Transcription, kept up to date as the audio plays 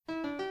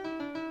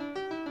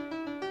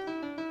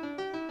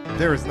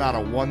There is not a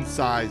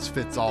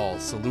one-size-fits-all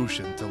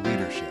solution to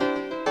leadership.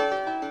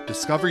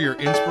 Discover your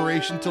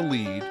inspiration to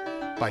lead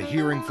by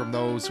hearing from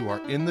those who are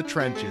in the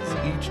trenches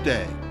each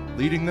day,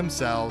 leading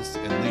themselves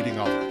and leading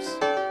others.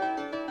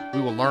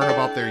 We will learn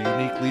about their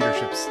unique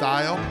leadership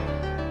style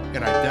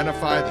and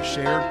identify the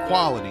shared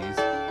qualities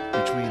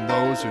between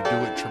those who do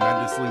it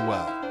tremendously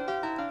well.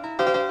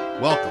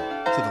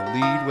 Welcome to the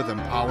Lead with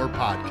Empower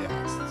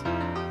podcast.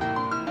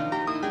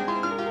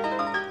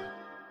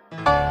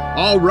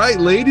 All right,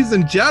 ladies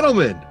and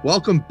gentlemen,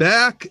 welcome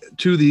back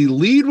to the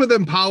Lead with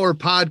Empower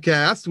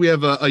podcast. We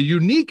have a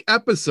unique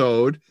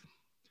episode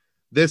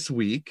this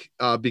week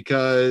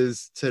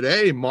because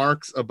today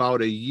marks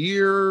about a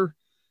year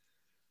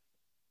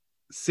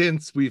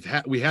since we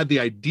had the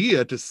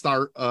idea to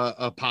start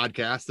a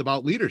podcast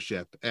about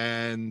leadership.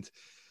 And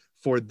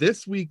for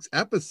this week's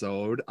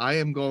episode, I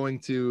am going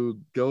to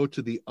go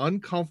to the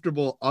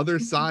uncomfortable other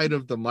side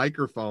of the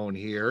microphone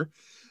here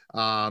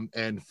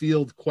and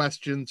field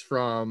questions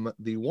from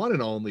the one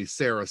and only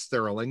Sarah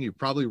Sterling. You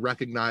probably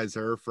recognize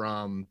her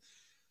from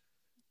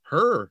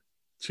her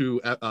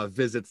two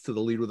visits to the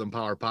Lead with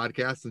Empower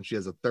podcast, and she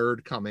has a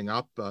third coming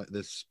up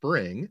this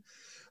spring.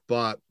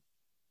 But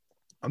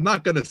I'm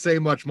not going to say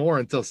much more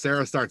until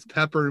Sarah starts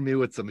peppering me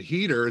with some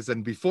heaters.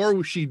 And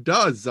before she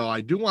does, though,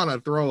 I do want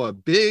to throw a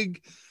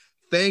big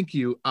thank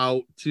you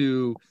out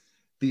to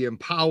the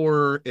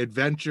Empower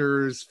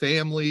Adventures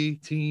family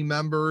team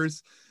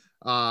members.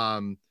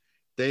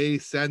 They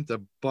sent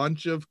a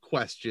bunch of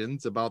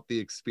questions about the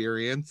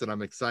experience, and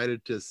I'm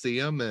excited to see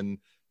them and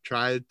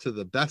try to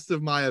the best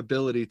of my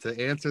ability to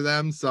answer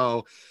them.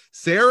 So,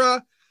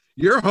 Sarah,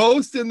 you're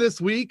hosting this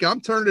week.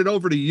 I'm turning it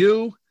over to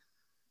you.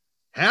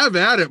 Have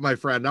at it, my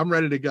friend. I'm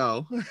ready to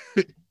go.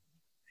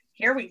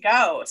 Here we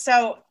go.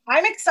 So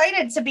I'm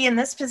excited to be in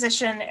this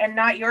position and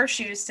not your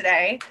shoes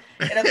today.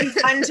 It'll be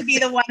fun to be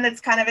the one that's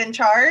kind of in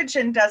charge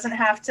and doesn't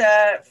have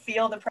to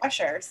feel the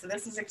pressure. So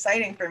this is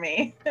exciting for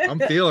me. I'm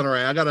feeling it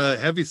right. I got a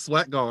heavy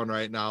sweat going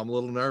right now. I'm a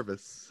little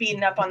nervous.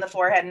 Beating up on the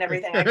forehead and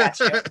everything. I got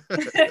you.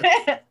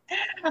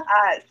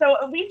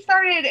 So we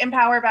started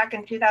Empower back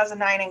in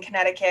 2009 in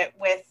Connecticut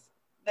with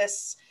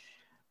this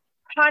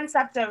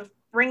concept of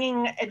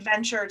bringing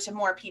adventure to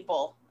more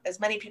people, as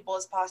many people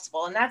as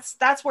possible. And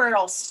that's where it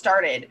all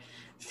started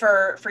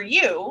for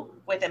you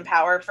with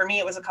Empower. For me,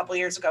 it was a couple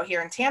years ago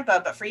here in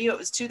Tampa, but for you, it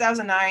was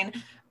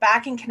 2009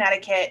 back in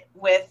Connecticut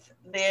with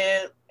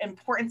the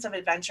importance of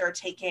adventure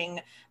taking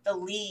the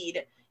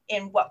lead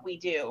in what we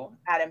do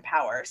at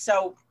Empower.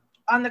 So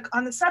on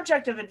the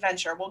subject of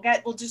adventure,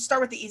 we'll just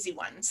start with the easy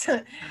ones.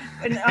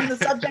 And on the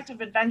subject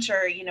of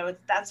adventure,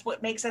 that's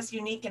what makes us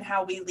unique in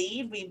how we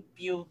lead. We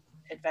view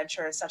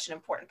adventure as such an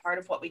important part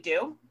of what we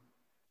do.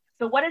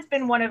 So what has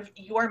been one of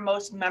your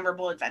most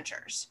memorable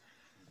adventures?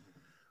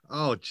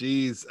 Oh,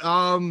 geez.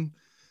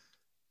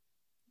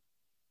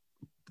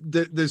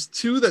 There's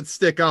two that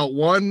stick out.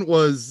 One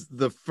was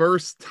the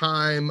first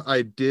time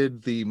I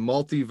did the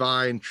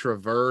multi-vine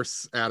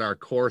traverse at our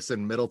course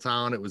in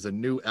Middletown. It was a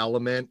new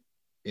element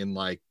in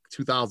like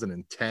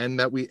 2010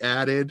 that we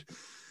added.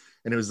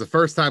 And it was the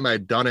first time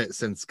I'd done it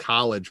since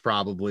college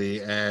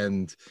probably.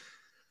 And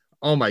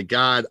oh my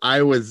God,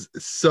 I was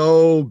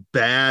so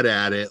bad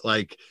at it.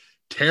 Like,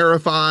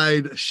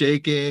 terrified,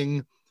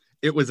 shaking.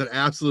 It was an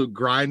absolute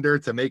grinder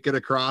to make it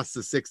across the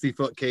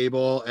 60-foot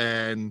cable.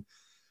 And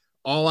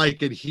all I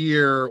could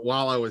hear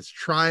while I was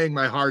trying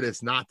my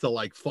hardest not to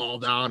like fall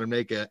down and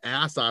make an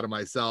ass out of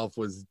myself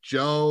was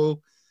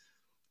Joe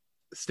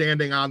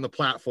standing on the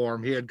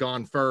platform. He had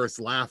gone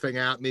first, laughing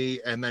at me.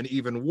 And then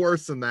even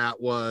worse than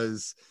that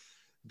was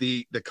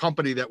the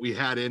company that we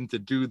had in to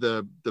do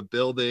the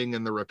building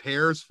and the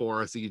repairs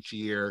for us each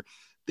year.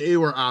 They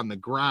were on the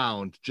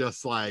ground,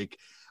 just like,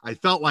 I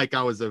felt like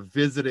I was a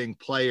visiting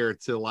player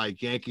to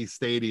like Yankee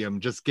Stadium,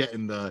 just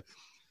getting the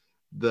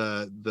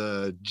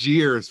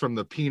jeers from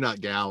the peanut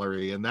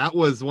gallery. And that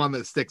was one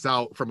that sticks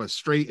out from a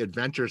straight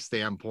adventure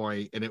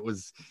standpoint. And it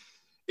was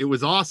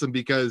awesome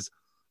because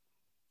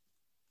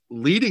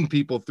leading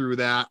people through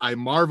that, I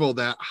marveled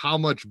at how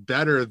much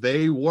better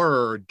they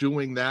were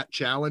doing that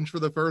challenge for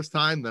the first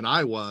time than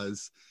I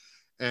was.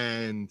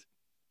 And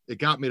it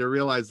got me to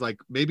realize like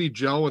maybe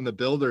Joe and the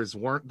builders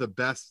weren't the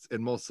best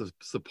and most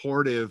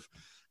supportive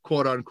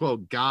quote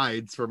unquote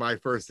guides for my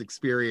first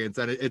experience.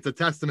 And it's a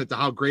testament to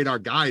how great our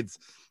guides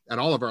at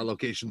all of our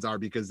locations are,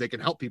 because they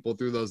can help people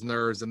through those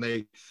nerves and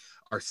they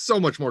are so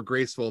much more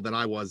graceful than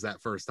I was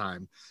that first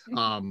time.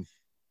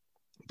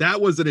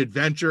 That was an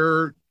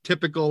adventure,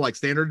 typical like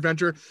standard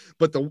adventure,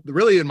 but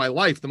really in my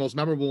life, the most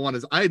memorable one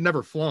is I had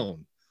never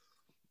flown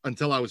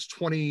until I was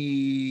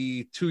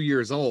 22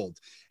 years old.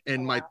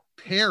 And my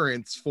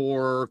parents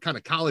for kind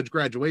of college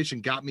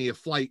graduation got me a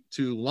flight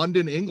to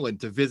London,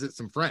 England to visit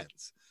some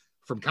friends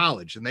from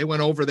college. And they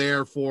went over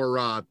there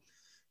for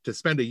to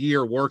spend a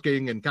year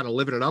working and kind of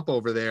living it up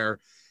over there.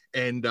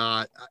 And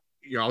I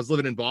was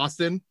living in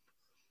Boston.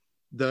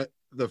 The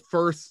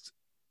first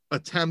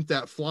attempt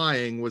at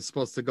flying was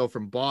supposed to go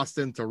from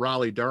Boston to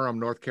Raleigh, Durham,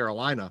 North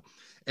Carolina.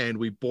 And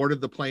we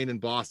boarded the plane in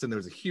Boston. There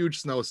was a huge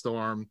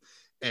snowstorm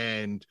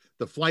and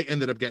the flight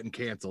ended up getting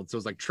canceled. So it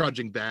was like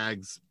trudging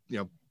bags,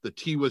 the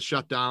T was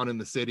shut down in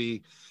the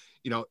city,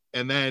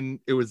 and then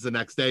it was the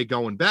next day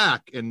going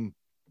back, and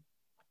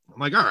I'm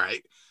like, all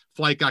right,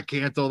 flight got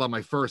canceled on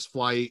my first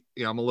flight.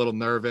 I'm a little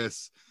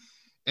nervous,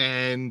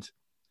 and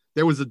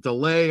there was a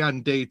delay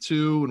on day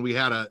 2, and we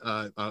had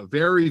a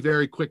very,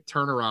 very quick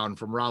turnaround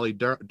from Raleigh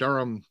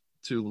Durham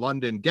to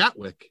London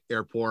Gatwick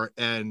Airport,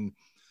 and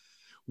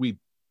we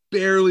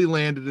barely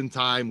landed in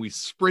time. We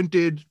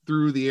sprinted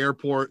through the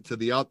airport to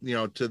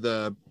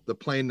the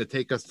plane to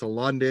take us to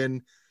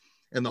London.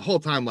 And the whole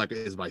time, like,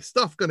 is my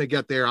stuff going to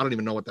get there? I don't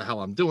even know what the hell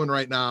I'm doing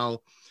right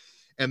now.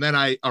 And then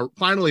I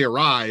finally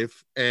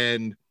arrive,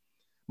 and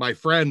my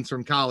friends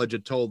from college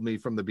had told me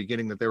from the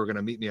beginning that they were going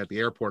to meet me at the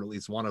airport, at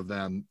least one of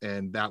them.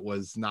 And that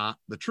was not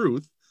the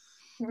truth.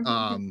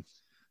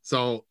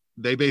 So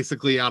they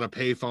basically on a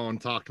payphone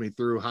talked me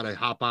through how to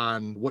hop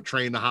on, what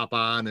train to hop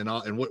on,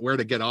 and where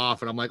to get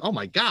off. And I'm like, oh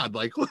my God,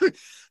 like,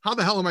 how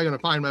the hell am I going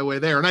to find my way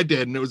there? And I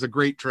did. And it was a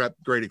great trip,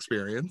 great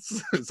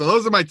experience. So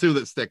those are my 2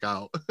 that stick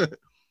out.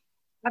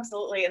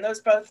 Absolutely. And those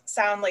both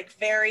sound like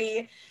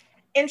very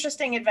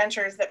interesting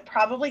adventures that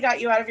probably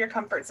got you out of your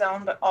comfort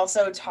zone, but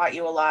also taught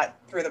you a lot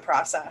through the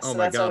process. Oh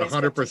my God,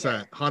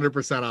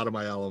 100% out of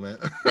my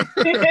element.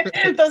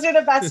 Those are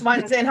the best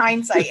ones in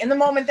hindsight. In the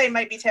moment, they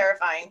might be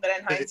terrifying, but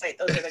in hindsight,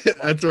 those are the good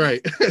ones. That's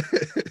right.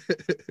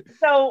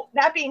 So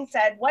that being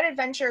said, what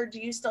adventure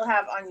do you still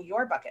have on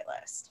your bucket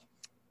list?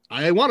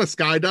 I want to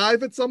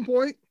skydive at some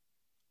point.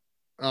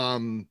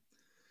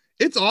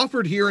 It's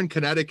offered here in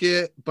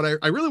Connecticut, but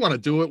I really want to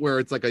do it where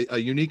it's like a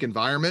unique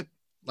environment,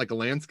 like a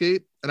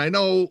landscape. And I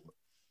know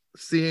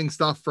seeing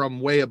stuff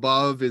from way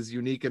above is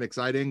unique and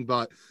exciting,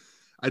 but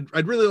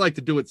I'd really like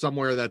to do it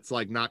somewhere that's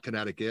like not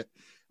Connecticut.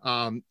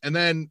 And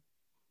then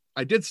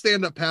I did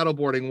stand up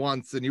paddleboarding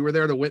once, and you were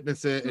there to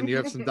witness it, and you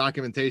have some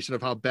documentation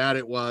of how bad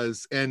it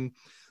was. And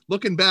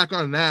looking back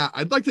on that,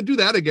 I'd like to do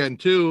that again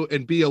too,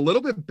 and be a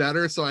little bit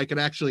better so I can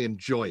actually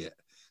enjoy it.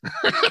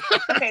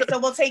 Okay, so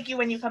we'll take you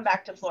when you come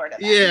back to Florida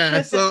then.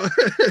 Yeah, so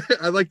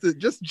I'd like to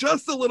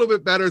just a little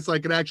bit better so I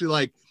can actually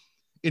like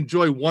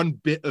enjoy one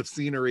bit of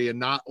scenery and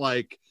not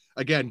like,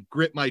 again,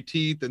 grit my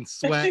teeth and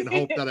sweat and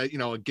hope that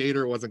a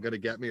gator wasn't going to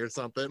get me or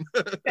something.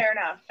 Fair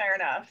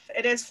enough.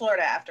 It is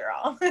Florida after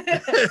all.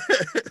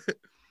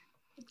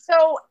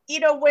 So,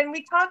 when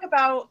we talk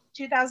about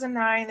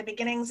 2009, the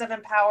beginnings of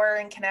Empower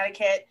in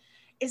Connecticut,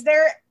 is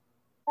there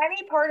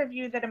any part of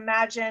you that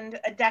imagined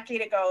a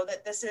decade ago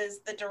that this is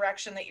the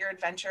direction that your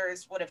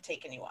adventures would have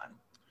taken you on?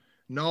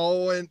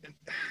 No.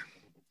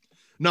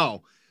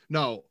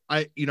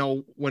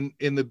 When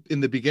in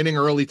the beginning,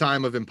 early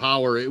time of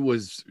Empower, it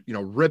was,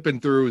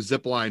 ripping through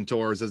zipline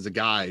tours as a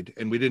guide.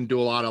 And we didn't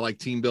do a lot of like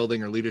team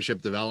building or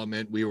leadership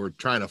development. We were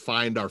trying to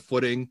find our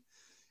footing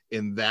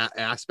in that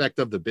aspect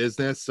of the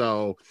business.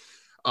 So,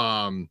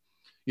 on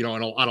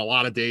a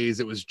lot of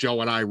days, it was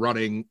Joe and I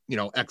running,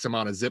 X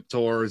amount of zip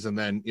tours, and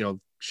then,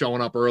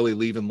 showing up early,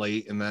 leaving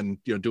late, and then,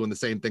 doing the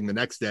same thing the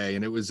next day.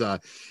 And it was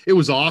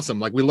awesome.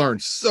 Like, we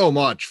learned so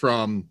much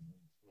from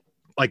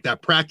like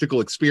that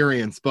practical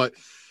experience. But,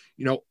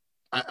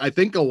 I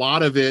think a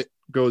lot of it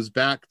goes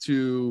back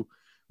to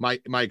my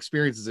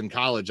experiences in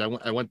college.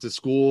 I went to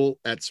school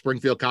at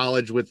Springfield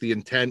College with the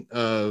intent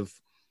of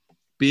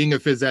being a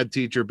phys ed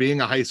teacher, being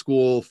a high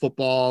school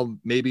football,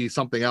 maybe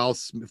something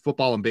else,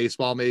 football and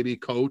baseball, maybe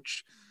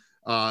coach,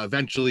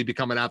 eventually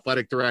become an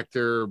athletic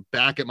director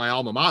back at my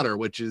alma mater,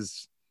 which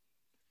is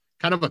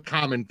kind of a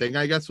common thing,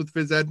 I guess, with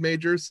phys ed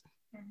majors.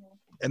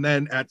 Mm-hmm. And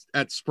then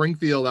at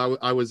Springfield,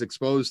 I was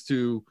exposed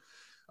to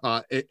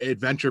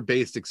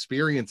adventure-based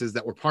experiences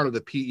that were part of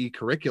the PE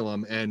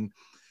curriculum. And,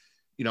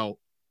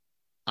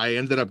 I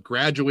ended up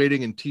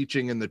graduating and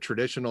teaching in the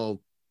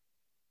traditional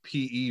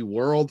PE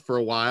world for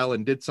a while,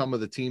 and did some of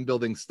the team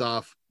building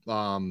stuff,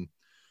 while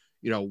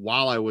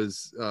I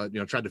was,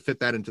 trying to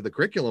fit that into the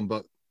curriculum.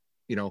 But,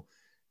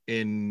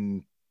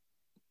 in,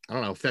 I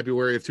don't know,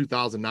 February of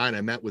 2009,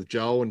 I met with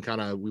Joe, and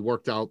we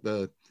worked out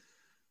the,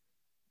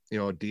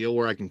 a deal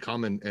where I can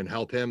come and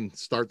help him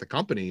start the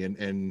company.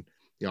 And,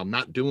 I'm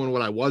not doing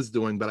what I was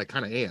doing, but I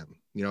kind of am,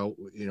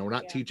 we're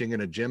not teaching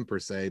in a gym per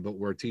se, but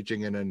we're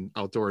teaching in an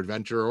outdoor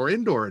adventure or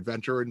indoor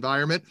adventure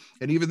environment.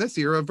 And even this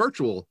year, a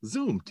virtual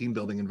Zoom team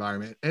building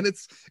environment. And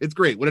it's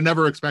great. Would have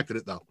never expected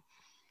it though.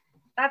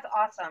 That's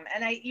awesome.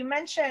 And you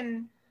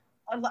mentioned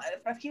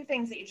a few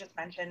things that you just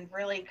mentioned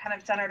really kind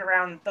of centered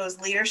around those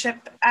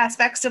leadership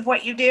aspects of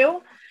what you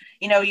do.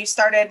 You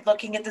started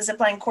looking at the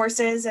zipline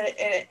courses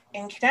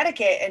in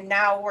Connecticut, and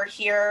now we're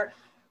here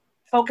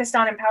focused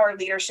on empowered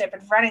leadership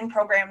and running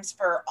programs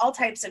for all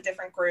types of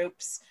different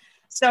groups.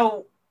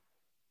 So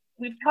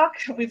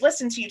we've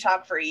listened to you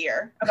talk for a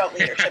year about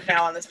leadership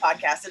now on this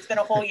podcast. It's been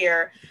a whole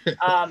year.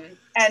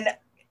 And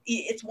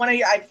it's one of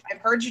your, I've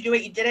heard you do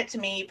it. You did it to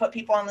me. You put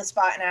people on the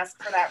spot and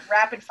ask for that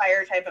rapid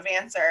fire type of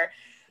answer.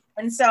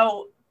 And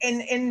so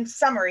in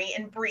summary,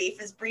 in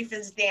brief as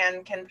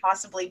Dan can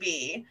possibly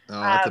be. Oh,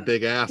 that's a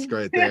big ask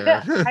right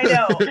there. I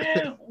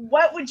know.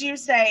 What would you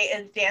say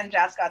is Dan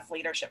Jascott's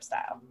leadership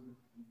style?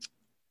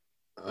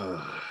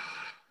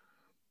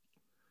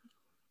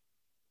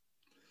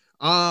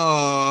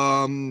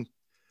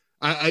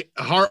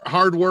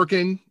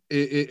 Hardworking,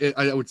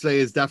 I would say,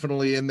 is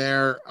definitely in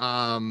there.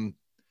 I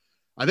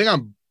think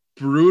I'm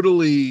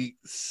brutally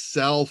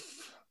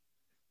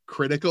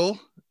self-critical.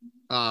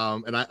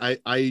 And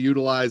I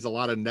utilize a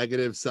lot of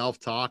negative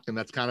self-talk, and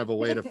that's kind of a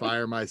way to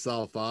fire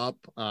myself up.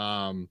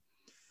 And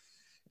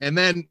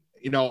then,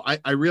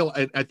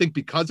 I think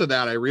because of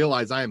that, I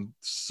realize I am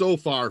so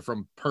far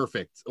from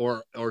perfect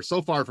or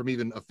so far from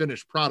even a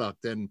finished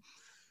product. And,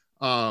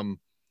 I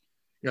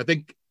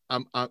think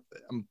I'm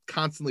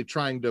constantly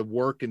trying to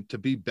work and to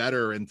be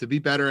better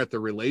at the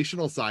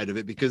relational side of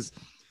it, because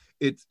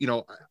it's,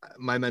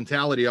 my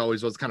mentality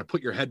always was kind of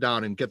put your head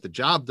down and get the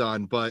job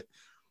done. But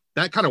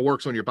that kind of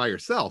works when you're by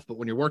yourself. But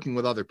when you're working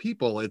with other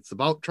people, it's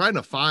about trying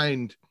to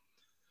find,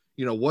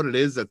 what it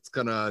is that's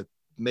going to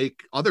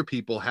make other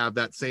people have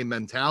that same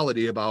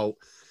mentality about,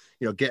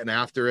 getting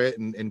after it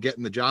and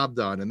getting the job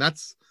done. And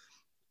that's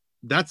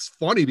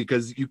funny,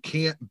 because you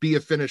can't be a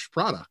finished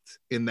product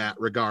in that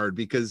regard,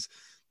 because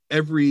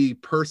every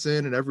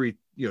person and every,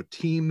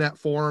 team that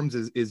forms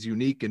is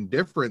unique and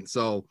different.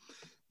 So,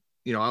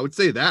 I would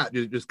say that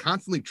you're just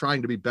constantly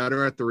trying to be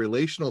better at the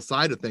relational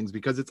side of things,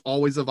 because it's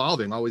always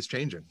evolving, always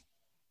changing.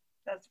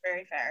 That's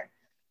very fair.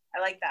 I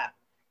like that.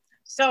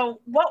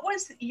 So what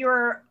was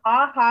your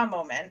aha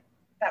moment,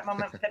 that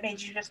moment that made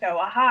you just go,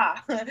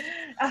 aha,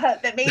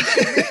 that made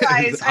you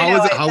realize,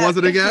 how was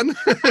it again?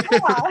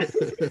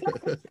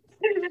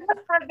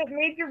 That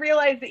made you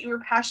realize that you were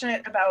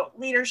passionate about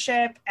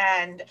leadership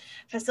and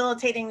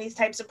facilitating these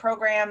types of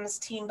programs,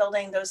 team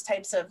building, those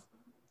types of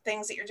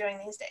things that you're doing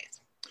these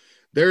days?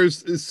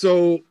 There's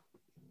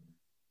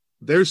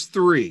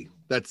three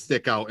that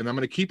stick out, and I'm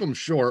going to keep them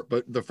short.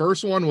 But the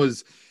first one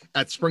was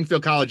at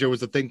Springfield College. There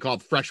was a thing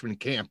called freshman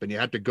camp, and you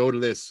had to go to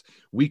this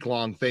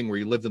week-long thing where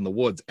you lived in the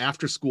woods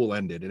after school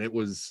ended. And it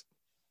was,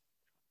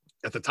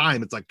 at the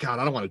time, it's like, God,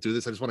 I don't want to do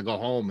this. I just want to go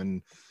home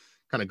and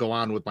kind of go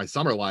on with my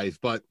summer life.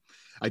 But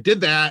I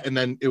did that, and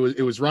then it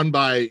was run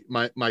by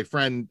my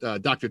friend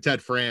Dr.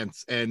 Ted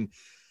France, and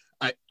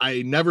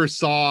I never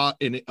saw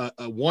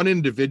one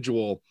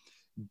individual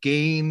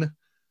gain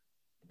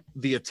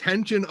the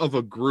attention of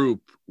a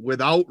group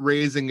without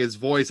raising his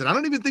voice. And I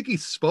don't even think he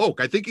spoke.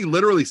 I think he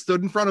literally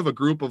stood in front of a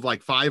group of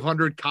like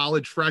 500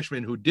 college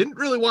freshmen who didn't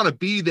really want to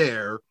be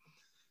there,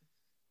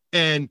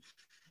 and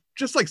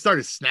just like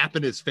started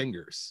snapping his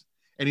fingers.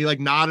 And he like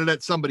nodded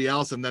at somebody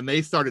else, and then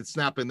they started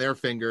snapping their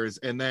fingers.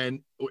 And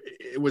then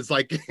it was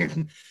like,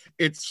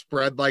 it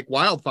spread like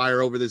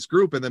wildfire over this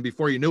group. And then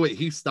before you knew it,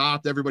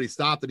 everybody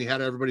stopped, and he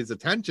had everybody's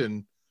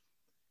attention.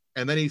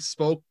 And then he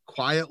spoke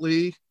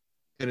quietly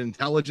and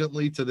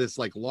intelligently to this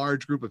like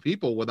large group of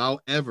people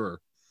without ever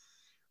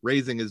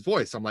raising his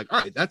voice. I'm like, all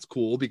right, that's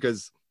cool,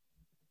 because,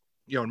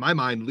 in my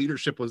mind,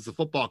 leadership was the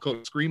football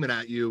coach screaming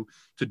at you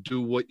to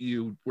do what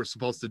you were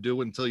supposed to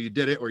do until you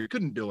did it or you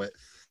couldn't do it.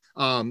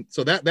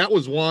 So that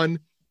was one.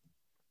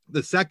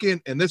 The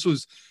second, and this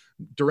was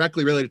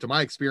directly related to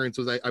my experience,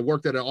 was I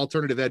worked at an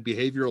alternative ed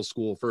behavioral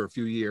school for a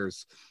few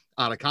years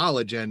out of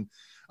college. And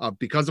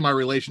because of my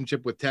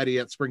relationship with Teddy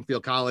at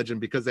Springfield College, and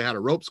because they had a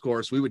ropes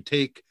course, we would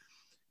take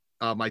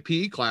my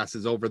PE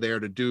classes over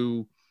there to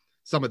do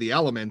some of the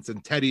elements,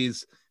 and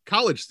Teddy's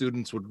college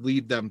students would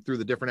lead them through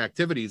the different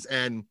activities.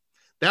 And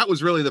that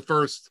was really the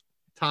first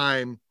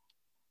time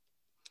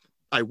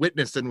I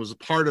witnessed and was a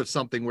part of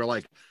something where,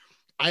 like,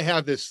 I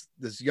have this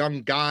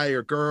young guy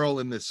or girl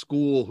in this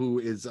school who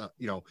is,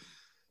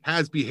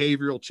 has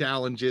behavioral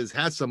challenges,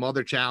 has some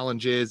other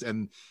challenges,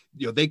 and,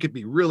 they could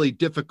be really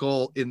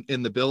difficult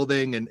in the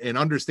building, and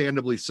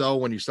understandably so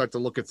when you start to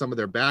look at some of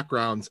their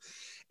backgrounds.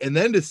 And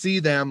then to see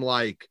them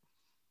like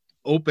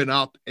open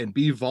up and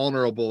be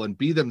vulnerable and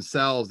be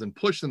themselves and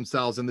push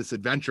themselves in this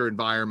adventure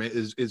environment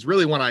is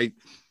really when I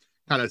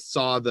kind of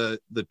saw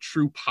the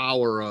true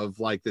power of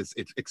like this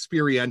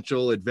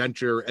experiential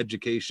adventure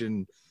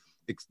education,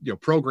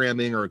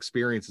 programming or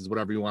experiences,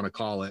 whatever you want to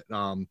call it.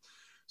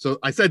 So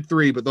I said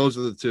three, but those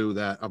are the two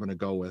that I'm going to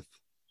go with.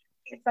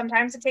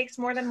 Sometimes it takes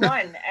more than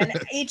one, and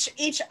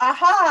each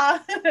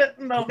aha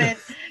moment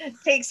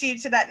takes you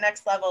to that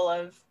next level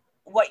of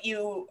what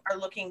you are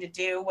looking to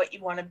do, what you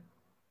want to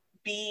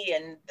be,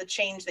 and the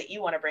change that you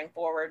want to bring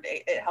forward.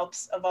 It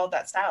helps evolve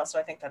that style. So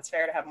I think that's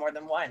fair to have more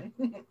than one.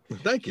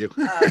 Thank you.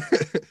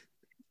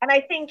 And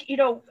I think,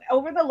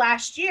 over the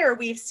last year,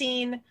 we've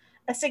seen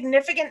a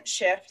significant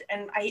shift,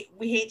 and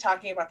we hate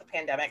talking about the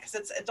pandemic because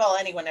it's all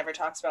anyone ever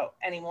talks about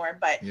anymore,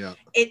 but yeah,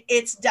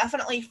 it's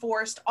definitely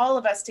forced all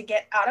of us to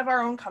get out of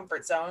our own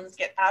comfort zones,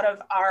 get out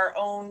of our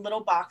own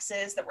little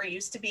boxes that we're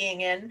used to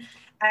being in,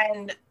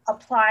 and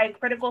apply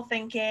critical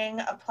thinking,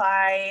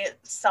 apply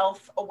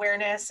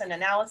self-awareness and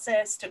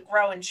analysis to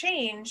grow and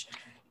change.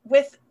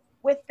 With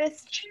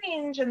this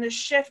change and this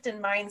shift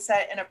in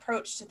mindset and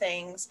approach to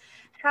things,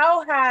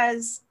 how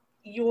has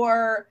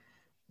your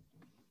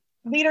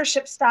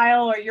leadership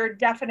style or your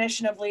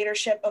definition of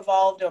leadership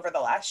evolved over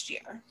the last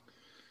year?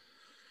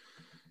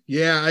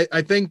 Yeah,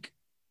 I think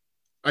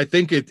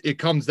it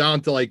comes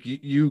down to like,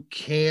 you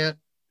can't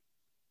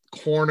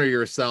corner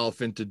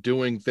yourself into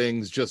doing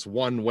things just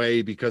one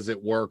way because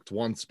it worked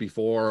once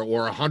before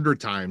or 100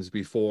 times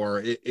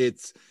before.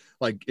 It's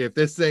like, if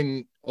this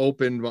thing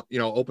opened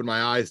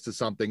my eyes to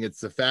something,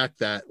 it's the fact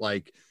that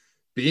like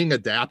being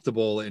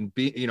adaptable and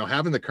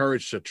having the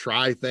courage to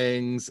try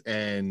things,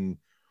 and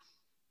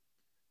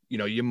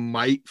you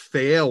might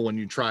fail when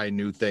you try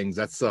new things.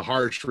 That's the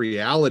harsh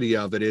reality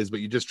of it is,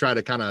 but you just try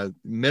to kind of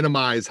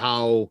minimize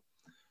how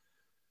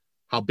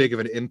big of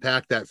an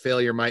impact that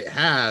failure might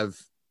have,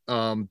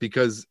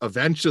 because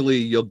eventually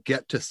you'll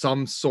get to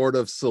some sort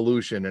of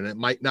solution, and it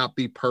might not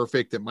be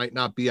perfect. It might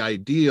not be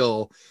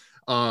ideal.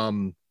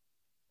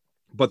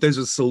 But there's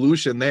a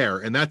solution there.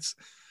 And that's,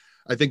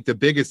 I think, the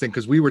biggest thing,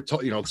 because we were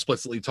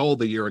explicitly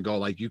told a year ago,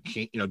 like, you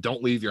can't,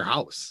 don't leave your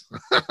house.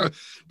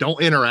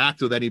 Don't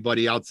interact with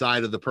anybody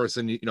outside of the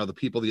person, the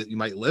people that you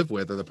might live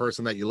with, or the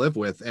person that you live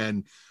with.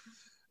 And,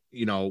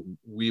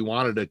 we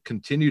wanted to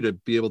continue to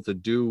be able to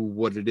do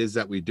what it is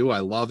that we do. I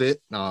love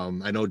it.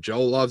 I know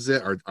Joe loves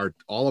it.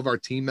 All of our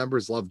team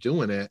members love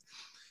doing it.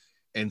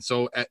 And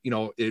so,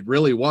 it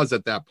really was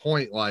at that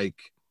point,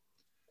 like,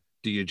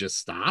 do you just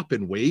stop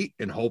and wait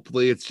and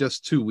hopefully it's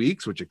just 2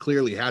 weeks, which it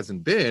clearly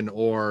hasn't been?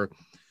 Or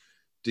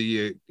do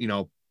you,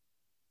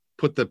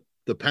 put the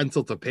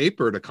pencil to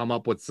paper to come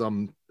up with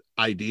some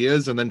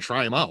ideas and then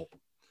try them out?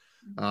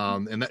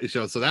 And that,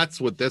 so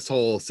that's what this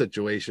whole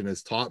situation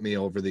has taught me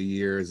over the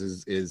years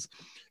is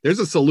there's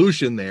a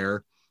solution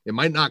there. It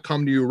might not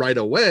come to you right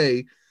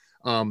away,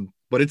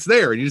 but it's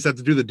there, and you just have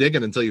to do the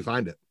digging until you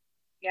find it.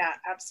 Yeah,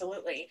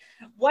 absolutely.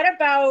 What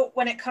about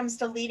when it comes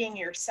to leading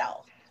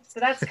yourself? So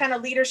that's kind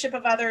of leadership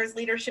of others,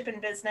 leadership in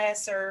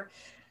business or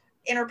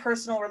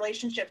interpersonal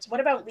relationships.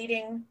 What about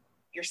leading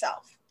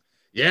yourself?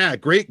 Yeah,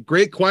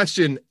 great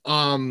question.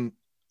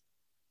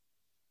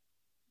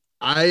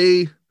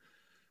 I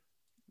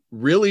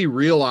really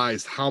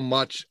realized how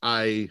much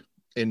I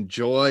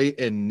enjoy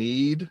and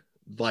need,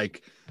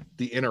 like,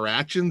 the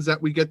interactions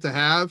that we get to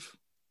have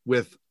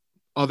with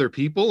other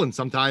people. And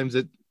sometimes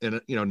it,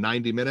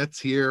 90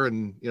 minutes here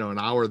and, an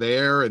hour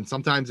there. And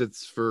sometimes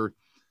it's for,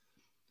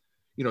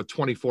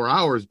 24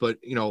 hours. But,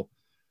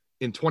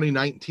 in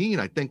 2019,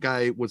 I think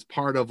I was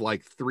part of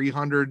like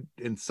 300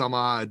 and some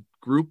odd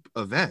group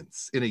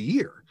events in a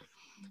year.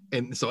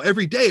 And so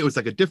every day it was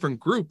like a different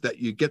group that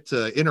you get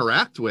to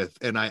interact with.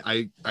 And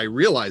I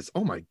realized,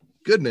 oh my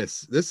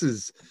goodness,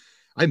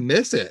 I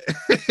miss it.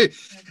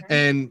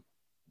 And,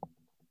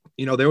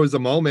 there was a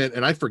moment,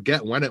 and I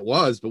forget when it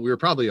was, but we were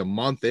probably a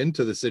month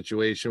into the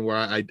situation where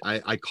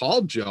I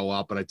called Joe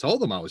up and I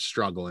told him I was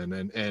struggling,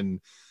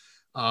 and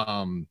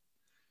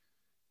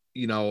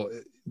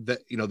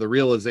the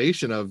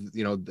realization of,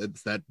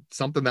 that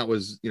something that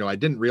was, I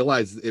didn't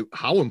realize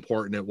how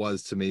important it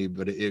was to me,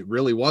 but it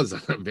really was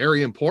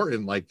very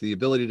important, like the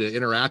ability to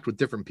interact with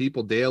different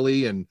people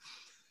daily and,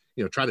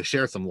 try to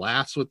share some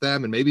laughs with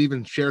them and maybe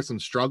even share some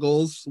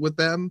struggles with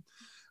them.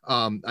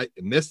 I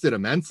missed it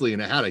immensely,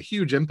 and it had a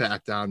huge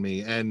impact on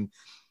me. And,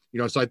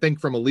 so I think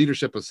from a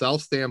leadership of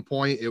self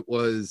standpoint, it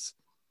was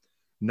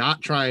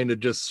not trying to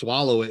just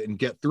swallow it and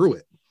get through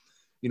it.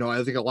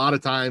 I think a lot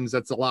of times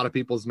that's a lot of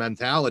people's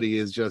mentality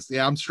is just,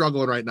 yeah, I'm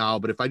struggling right now,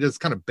 but if I just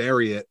kind of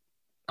bury it,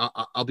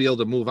 I'll be able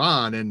to move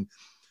on. And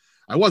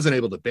I wasn't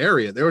able to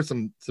bury it. There were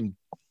some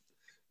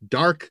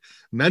dark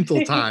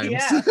mental times.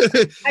 Yeah.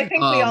 I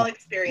think we all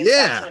experience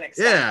that to an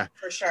extent,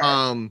 for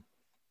sure.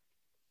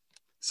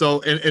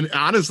 So, and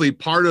honestly,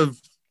 part of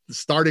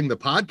starting the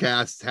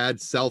podcast had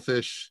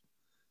selfish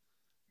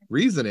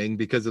reasoning,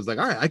 because it's like,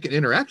 all right, I can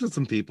interact with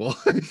some people.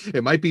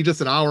 It might be just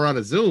an hour on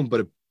a Zoom,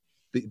 but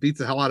it beats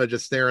the hell out of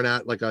just staring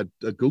at like a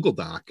Google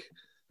Doc.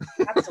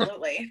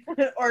 Absolutely.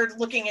 Or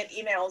looking at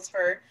emails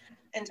for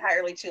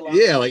entirely too long.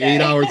 Yeah, like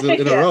 8 hours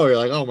in a row. You're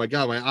like, oh my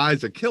God, my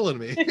eyes are killing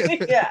me.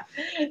 Yeah.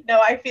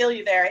 No, I feel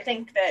you there. I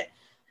think that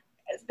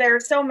there are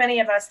so many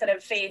of us that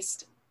have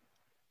faced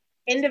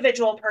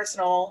individual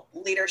personal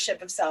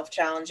leadership of self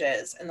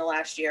challenges in the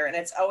last year. And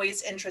it's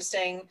always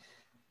interesting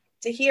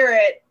to hear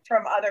it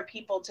from other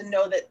people, to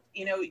know that,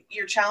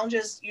 your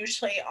challenges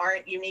usually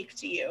aren't unique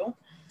to you.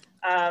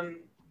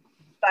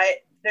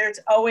 But there's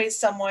always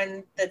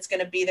someone that's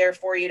going to be there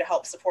for you to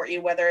help support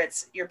you, whether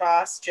it's your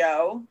boss,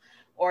 Joe,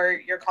 or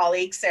your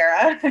colleague,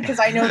 Sarah, because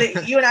I know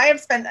that you and I have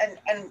spent,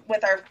 and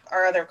with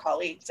our other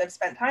colleagues, have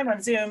spent time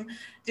on Zoom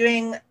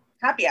doing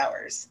happy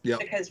hours. Yep.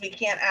 Because we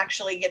can't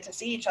actually get to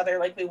see each other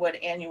like we would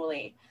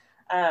annually.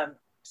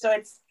 So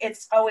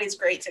it's always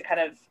great to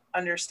kind of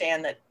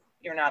understand that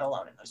you're not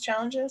alone in those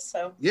challenges.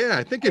 So yeah,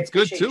 I think it's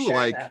good too.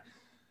 Like that.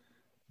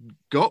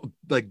 Go,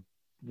 like,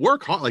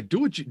 work hard, like do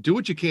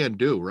what you can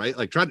do, right?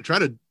 Like try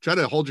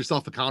to hold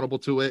yourself accountable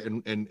to it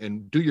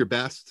and do your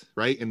best,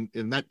 right?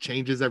 And that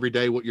changes every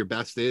day what your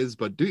best is,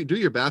 but do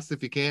your best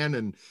if you can.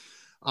 And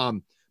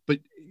but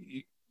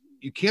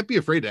you can't be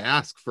afraid to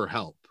ask for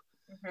help.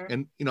 Mm-hmm.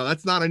 And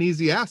that's not an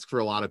easy ask for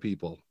a lot of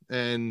people.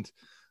 And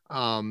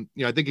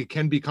I think it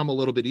can become a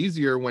little bit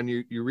easier when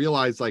you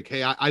realize, like,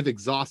 hey, I've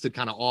exhausted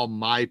kind of all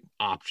my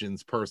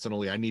options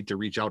personally. I need to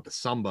reach out to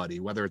somebody,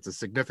 whether it's a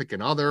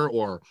significant other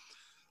or,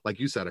 like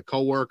you said, a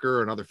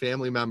coworker, another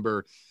family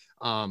member.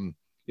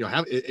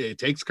 it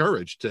takes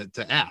courage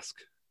to ask,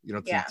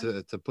 Yeah.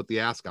 to put the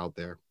ask out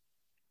there.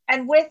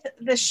 And with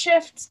the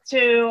shift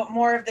to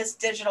more of this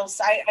digital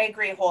site, I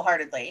agree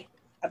wholeheartedly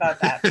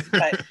about that.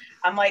 But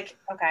I'm like,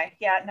 okay,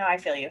 yeah, no, I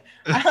feel you.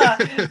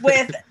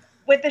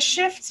 With the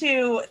shift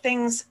to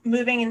things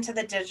moving into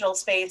the digital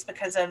space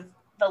because of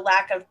the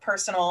lack of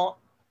personal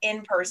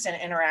in-person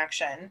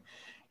interaction,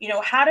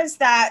 how does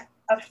that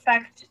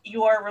affect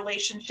your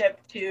relationship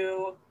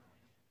to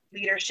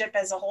leadership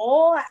as a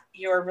whole,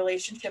 your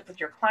relationship with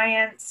your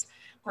clients,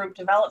 group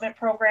development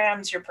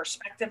programs, your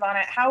perspective on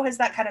it? How has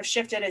that kind of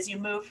shifted as you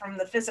move from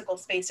the physical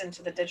space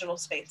into the digital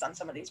space on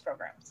some of these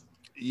programs?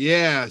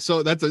 Yeah,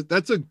 so that's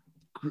a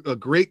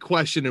great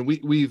question, and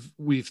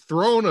we've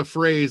thrown a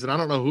phrase, and I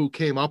don't know who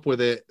came up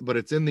with it, but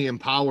it's in the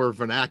Empower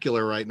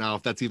vernacular right now,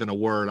 if that's even a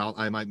word.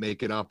 I might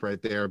make it up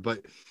right there,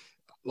 but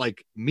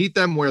like, meet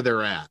them where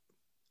they're at,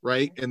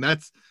 right? And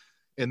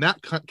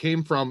that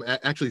came from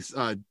actually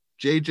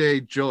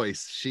JJ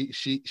Joyce.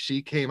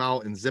 She came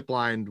out and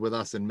ziplined with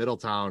us in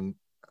Middletown,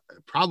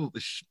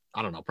 probably,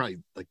 I don't know, probably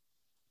like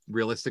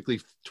realistically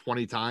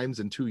 20 times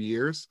in 2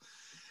 years.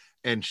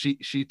 And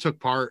she took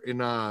part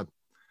in a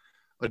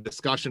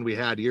discussion we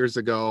had years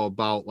ago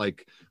about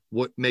like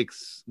what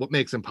makes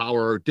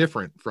Empower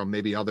different from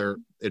maybe other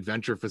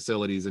adventure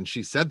facilities. And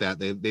she said that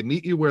they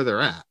meet you where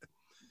they're at,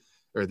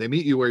 or they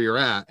meet you where you're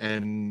at.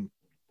 And,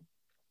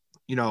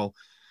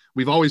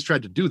 we've always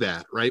tried to do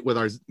that, right? With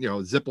our,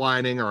 zip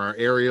lining or our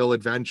aerial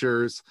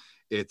adventures.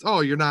 It's,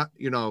 oh, you're not,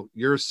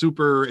 you're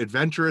super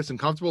adventurous and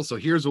comfortable, so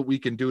here's what we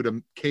can do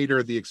to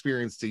cater the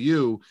experience to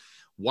you,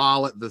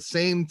 while at the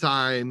same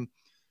time,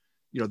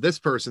 this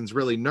person's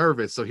really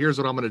nervous, so here's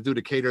what I'm going to do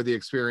to cater the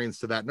experience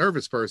to that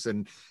nervous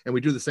person. And we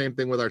do the same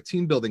thing with our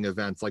team building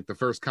events. Like, the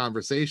first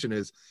conversation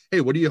is, hey,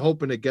 what are you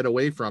hoping to get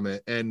away from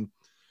it? And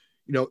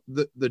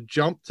the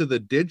jump to the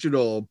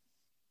digital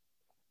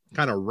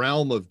kind of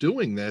realm of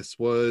doing this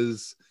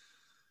was,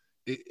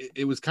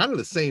 it was kind of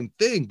the same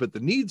thing, but the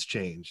needs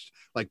changed.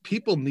 Like,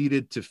 people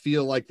needed to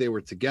feel like they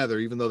were together,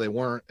 even though they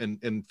weren't,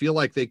 and feel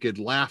like they could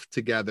laugh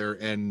together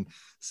and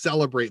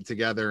celebrate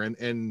together.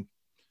 And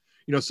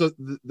so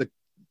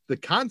the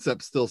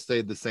concept still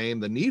stayed the same.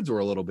 The needs were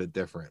a little bit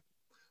different.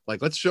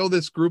 Like, let's show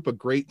this group a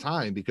great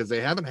time because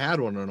they haven't had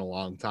one in a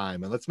long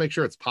time. And let's make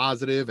sure it's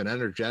positive and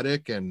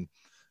energetic. And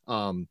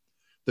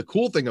the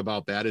cool thing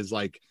about that is,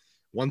 like,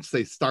 once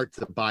they start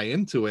to buy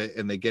into it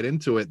and they get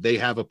into it, they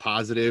have a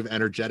positive,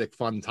 energetic,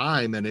 fun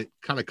time. And it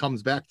kind of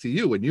comes back to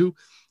you, and you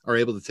are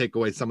able to take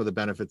away some of the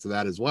benefits of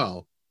that as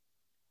well.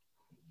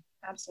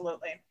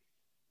 Absolutely.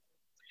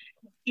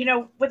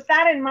 With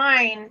that in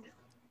mind,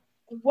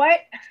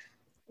 what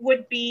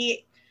would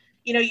be,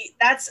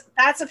 that's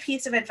a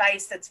piece of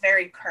advice that's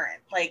very current,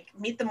 like,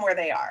 meet them where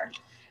they are.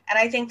 And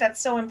I think that's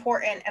so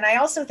important. And I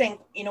also think,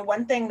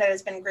 one thing that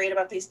has been great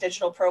about these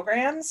digital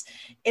programs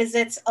is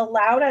it's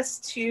allowed us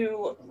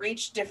to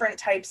reach different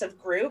types of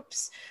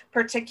groups,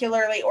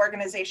 particularly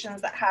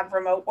organizations that have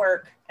remote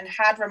work and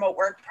had remote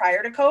work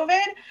prior to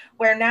COVID,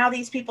 where now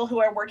these people who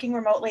are working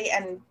remotely,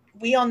 and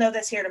we all know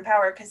this here at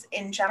Empower, because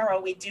in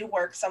general, we do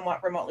work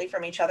somewhat remotely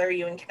from each other.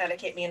 You in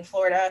Connecticut, me in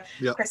Florida,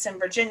 yep. Chris in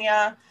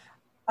Virginia.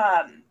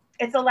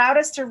 It's allowed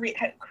us to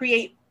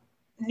create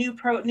new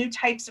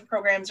types of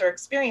programs or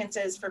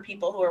experiences for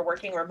people who are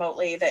working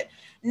remotely that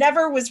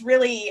never was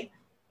really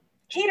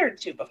catered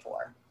to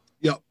before.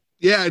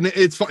 Yeah. And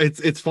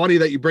it's funny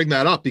that you bring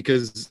that up,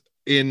 because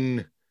I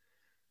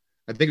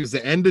think it was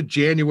the end of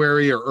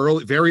January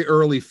or very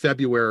early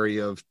February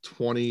of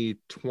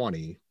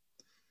 2020.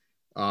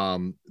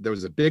 There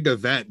was a big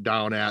event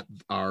down at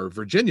our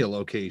Virginia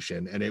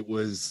location, and it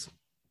was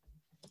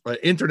an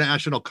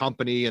international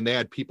company, and they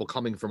had people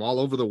coming from all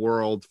over the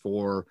world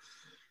for,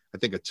 I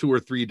think, a 2 or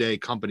 3 day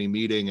company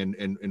meeting.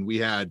 And we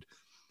had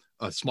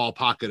a small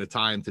pocket of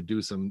time to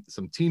do some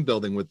team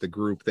building with the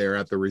group there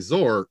at the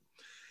resort.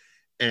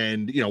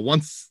 And,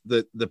 once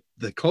the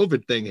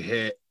COVID thing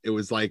hit, it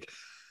was like,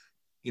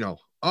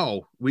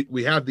 oh,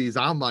 we have these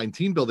online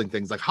team building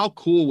things. Like, how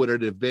cool would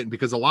it have been?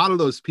 Because a lot of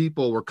those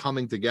people were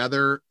coming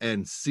together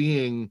and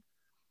seeing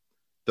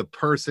the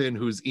person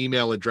whose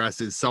email address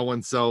is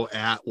so-and-so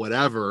at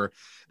whatever.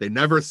 They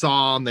never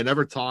saw them. They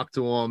never talked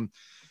to them.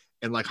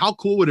 And, like, how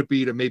cool would it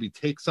be to maybe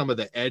take some of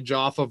the edge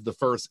off of the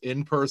first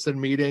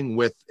in-person meeting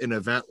with an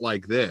event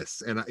like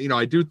this? And,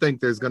 I do think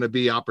there's going to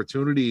be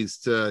opportunities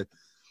to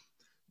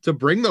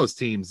bring those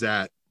teams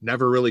that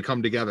never really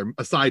come together,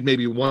 aside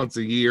maybe once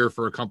a year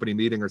for a company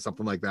meeting or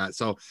something like that.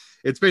 So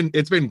it's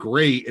been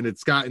great. And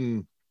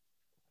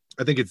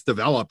I think it's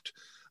developed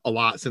a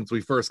lot since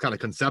we first kind of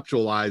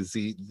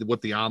conceptualized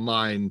what the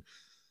online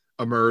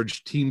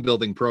emerged team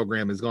building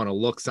program is going to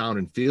look, sound,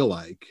 and feel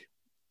like.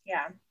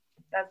 Yeah,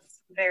 that's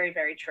very,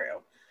 very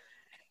true.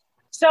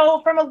 So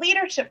from a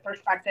leadership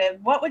perspective,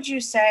 what would you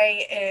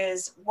say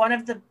is one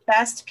of the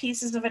best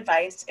pieces of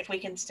advice, if we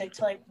can stick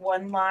to like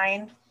one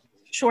line,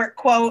 short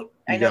quote?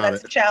 I know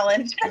that's a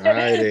challenge.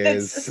 It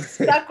is.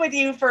 Stuck with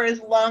you for as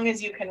long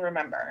as you can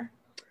remember.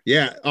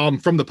 Yeah.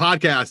 From the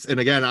podcast. And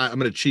again, I'm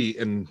going to cheat,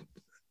 and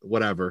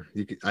whatever.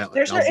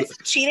 It's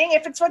cheating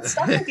if it's what's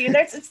stuck with you.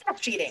 It's not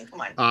cheating.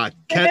 Come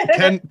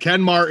on.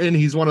 Ken Martin,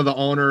 he's one of the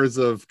owners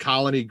of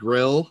Colony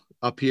Grill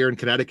up here in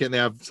Connecticut, and they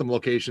have some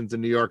locations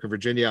in New York and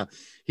Virginia.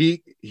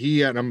 He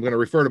and I'm going to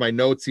refer to my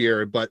notes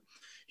here, but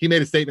he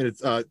made a statement.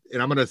 It's and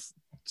I'm going to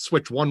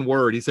switch one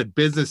word. He said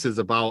business is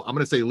about, I'm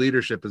going to say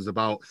leadership is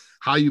about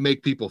how you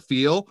make people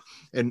feel.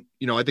 And,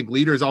 I think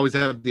leaders always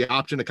have the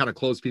option to kind of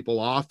close people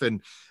off.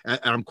 And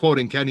I'm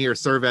quoting Ken here,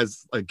 serve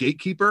as a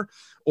gatekeeper,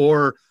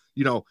 or,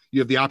 you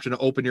have the option to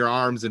open your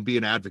arms and be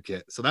an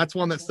advocate. So that's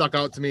one that stuck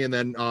out to me. And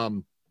then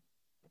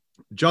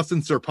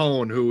Justin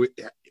Serpone, who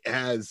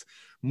has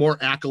more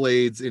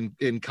accolades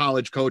in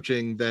college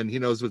coaching than he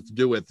knows what to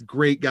do with.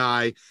 Great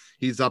guy.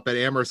 He's up at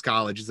Amherst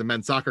College. He's a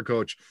men's soccer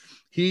coach.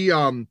 He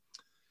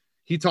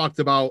talked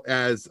about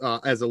as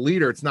a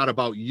leader, it's not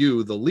about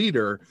you, the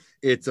leader.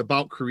 It's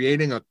about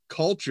creating a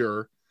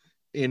culture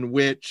in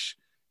which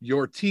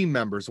your team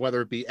members,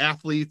 whether it be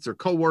athletes or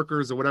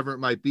coworkers or whatever it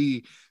might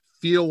be,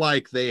 feel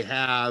like they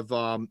have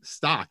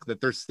stock, that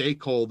they're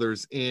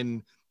stakeholders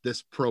in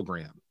this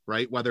program,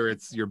 right? Whether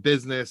it's your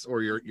business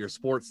or your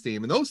sports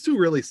team. And those two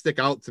really stick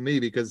out to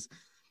me because,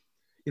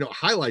 it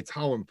highlights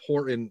how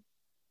important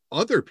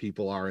other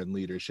people are in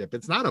leadership.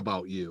 It's not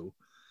about you,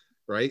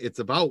 right? It's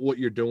about what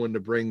you're doing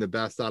to bring the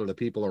best out of the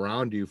people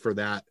around you for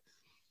that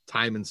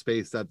time and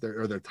space that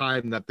their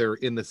time that they're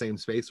in the same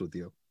space with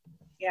you.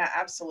 Yeah,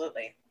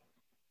 absolutely.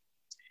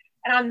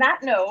 And on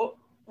that note,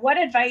 what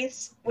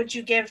advice would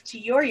you give to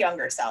your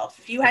younger self?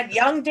 If you had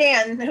young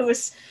Dan who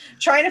was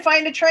trying to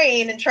find a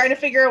train and trying to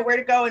figure out where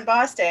to go in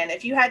Boston,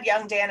 if you had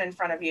young Dan in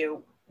front of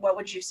you, what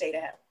would you say to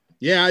him?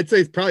 Yeah, I'd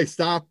say probably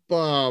stop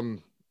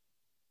being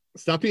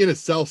a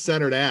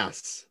self-centered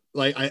ass.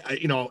 Like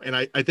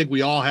I think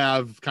we all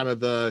have kind of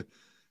the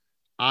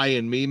I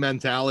and me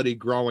mentality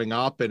growing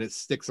up, and it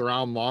sticks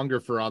around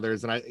longer for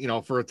others.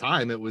 And for a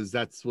time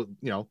that's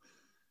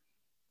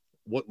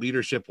what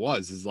leadership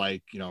is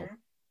like,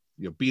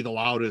 be the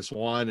loudest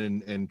one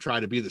and try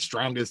to be the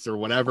strongest or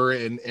whatever.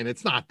 And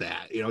it's not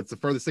that, it's the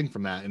furthest thing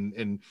from that.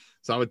 And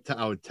so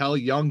I would tell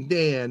young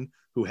Dan,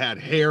 who had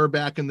hair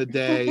back in the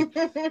day,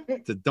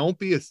 to don't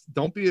be a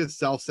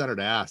self-centered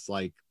ass.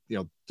 Like,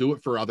 do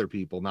it for other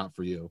people, not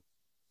for you.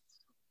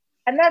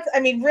 And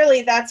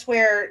that's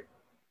where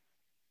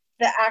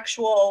the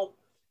actual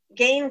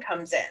gain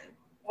comes in.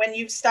 When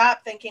you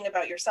stop thinking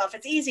about yourself,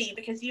 it's easy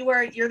because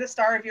you're the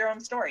star of your own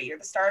story. You're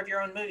the star of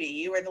your own movie.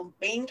 You are the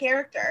main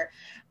character.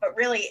 But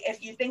really,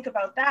 if you think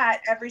about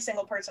that, every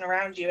single person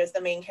around you is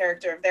the main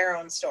character of their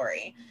own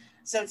story.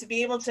 So to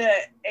be able to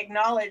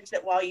acknowledge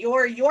that while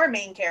you're your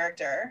main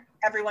character,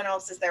 everyone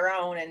else is their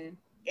own, and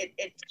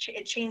it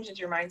changes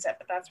your mindset.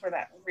 But that's where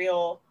that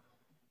real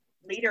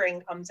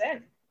leadering comes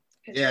in.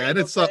 Yeah, and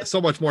it's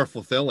so much more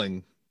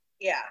fulfilling.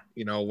 Yeah.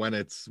 When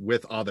it's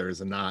with others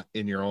and not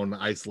in your own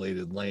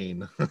isolated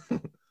lane.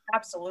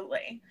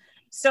 Absolutely.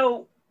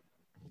 So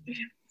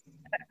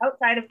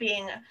outside of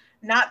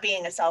not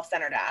being a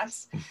self-centered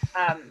ass,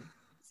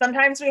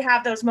 sometimes we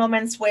have those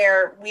moments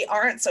where we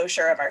aren't so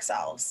sure of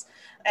ourselves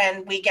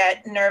and we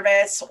get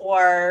nervous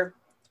or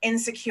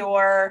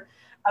insecure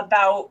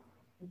about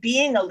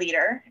being a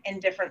leader in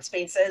different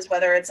spaces,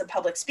 whether it's a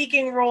public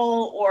speaking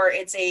role or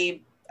it's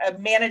a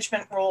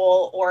management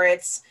role or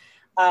it's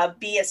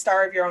be a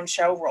star of your own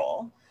show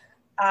role.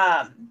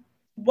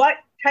 What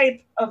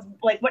types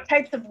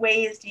of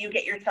ways do you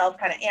get yourself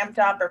kind of amped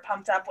up or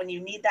pumped up when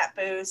you need that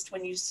boost,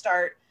 when you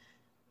start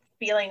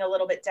feeling a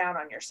little bit down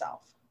on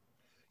yourself?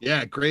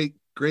 Yeah, great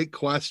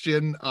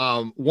question.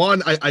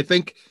 One, I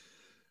think,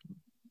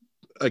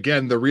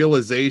 again, the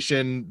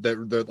realization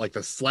that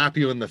the slap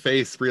you in the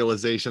face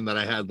realization that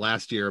I had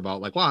last year about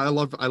like,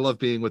 wow, I love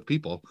being with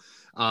people.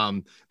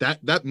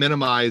 That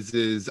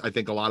minimizes, I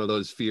think, a lot of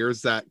those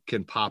fears that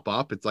can pop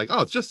up. It's like,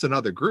 oh, it's just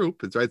another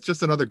group. It's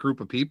just another group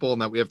of people,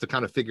 and that we have to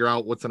kind of figure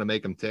out what's going to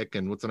make them tick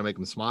and what's going to make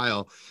them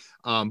smile.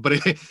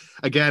 But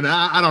again,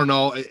 I don't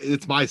know.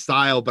 It's my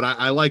style, but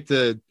I like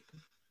to,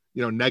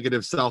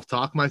 negative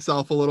self-talk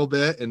myself a little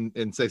bit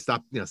and say,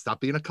 stop being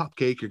a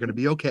cupcake. You're going to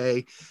be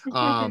okay.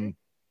 I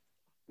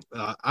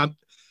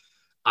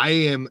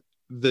am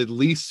the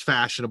least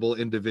fashionable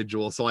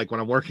individual. So like when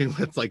I'm working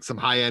with like some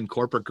high-end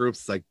corporate groups,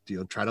 it's like,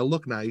 try to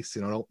look nice,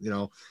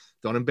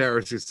 don't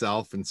embarrass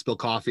yourself and spill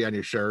coffee on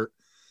your shirt.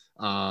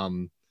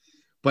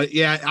 But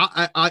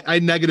yeah, I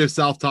negative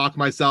self-talk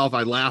myself.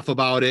 I laugh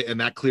about it and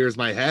that clears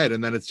my head.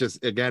 And then it's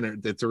just, again,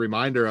 it's a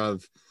reminder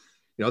of,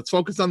 let's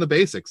focus on the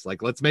basics.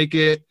 Like, let's make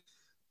it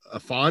a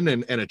fun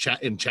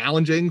and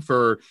challenging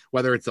for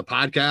whether it's a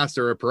podcast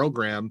or a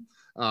program.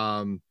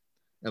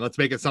 And let's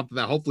make it something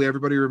that hopefully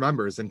everybody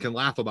remembers and can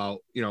laugh about,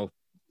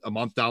 a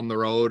month down the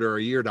road or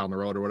a year down the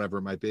road or whatever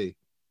it might be.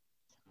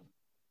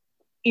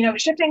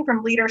 Shifting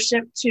from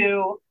leadership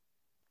to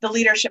the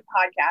leadership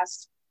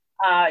podcast,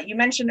 you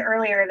mentioned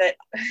earlier that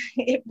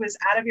it was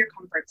out of your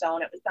comfort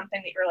zone. It was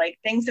something that you're like,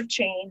 things have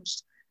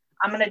changed.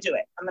 I'm going to do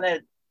it. I'm going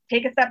to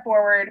take a step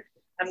forward.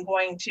 I'm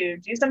going to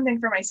do something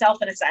for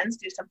myself in a sense,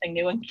 do something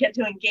new and get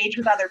to engage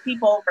with other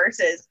people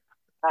versus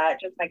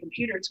just my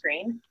computer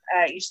screen.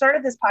 You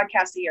started this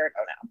podcast a year ago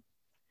now.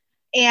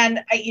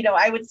 And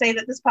I would say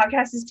that this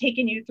podcast has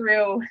taken you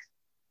through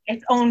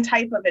its own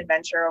type of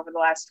adventure over the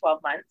last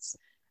 12 months.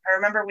 I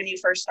remember when you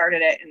first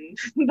started it and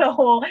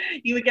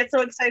you would get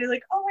so excited,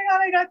 like, oh my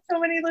God, I got so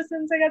many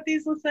listens. I got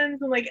these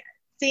listens. And like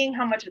seeing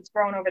how much it's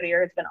grown over the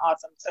year has been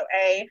awesome. So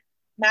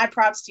mad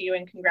props to you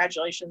and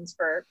congratulations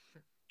for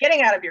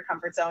getting out of your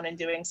comfort zone and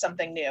doing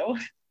something new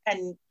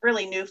and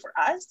really new for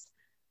us.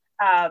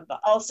 But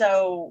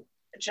also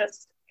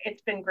just,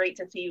 it's been great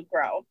to see you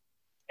grow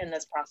in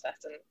this process.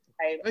 And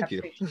I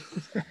appreciate you.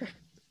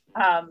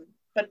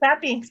 But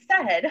that being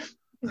said,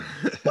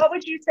 what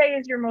would you say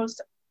is your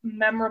most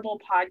memorable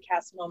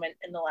podcast moment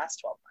in the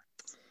last 12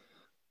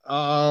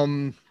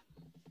 months?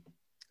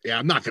 Yeah,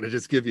 I'm not going to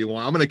just give you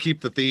one. I'm going to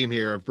keep the theme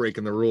here of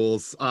breaking the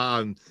rules.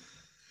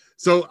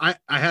 So I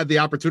had the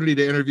opportunity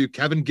to interview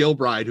Kevin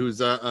Gilbride,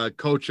 who's a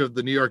coach of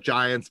the New York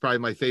Giants, probably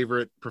my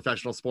favorite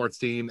professional sports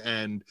team.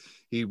 And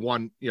he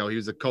won, he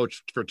was a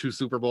coach for 2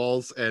 Super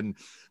Bowls. And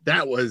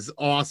that was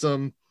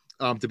awesome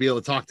to be able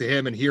to talk to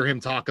him and hear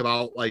him talk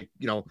about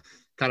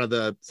kind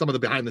of some of the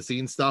behind the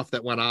scenes stuff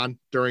that went on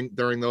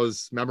during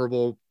those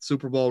memorable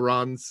Super Bowl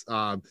runs,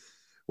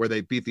 where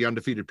they beat the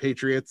undefeated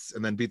Patriots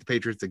and then beat the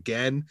Patriots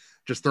again.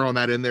 Just throwing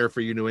that in there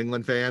for you New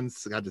England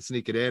fans. I got to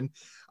sneak it in.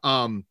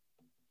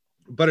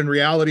 But in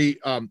reality,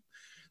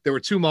 there were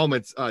 2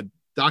 moments.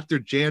 Dr.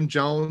 Jan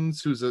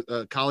Jones, who's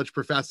a college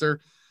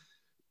professor,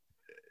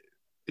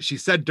 she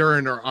said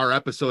during our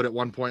episode at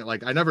one point,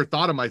 like, I never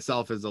thought of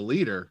myself as a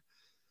leader.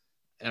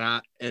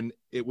 And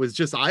it was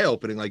just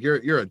eye-opening. Like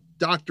you're a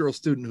doctoral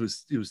student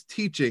who's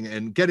teaching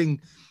and getting,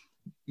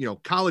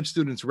 college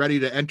students ready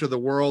to enter the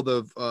world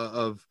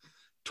of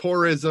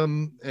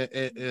tourism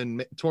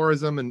and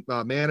tourism and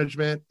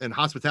management and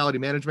hospitality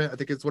management, I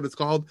think it's what it's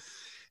called.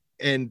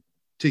 And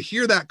to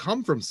hear that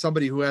come from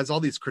somebody who has all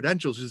these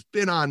credentials, who's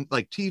been on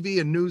like TV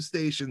and news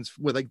stations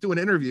with like doing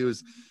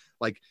interviews,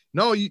 like,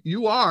 no,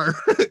 you are.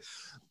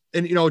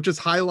 And, it just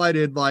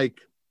highlighted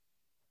like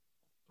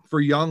for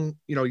young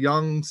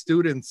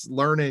students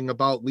learning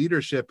about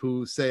leadership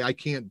who say, I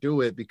can't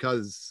do it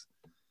because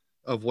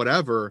of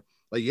whatever.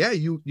 Like, yeah,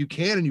 you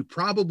can, and you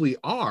probably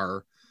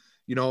are,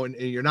 and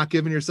you're not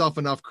giving yourself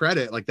enough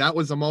credit. Like that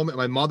was a moment.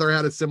 My mother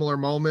had a similar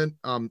moment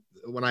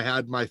when I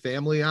had my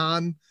family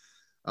on,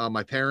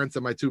 my parents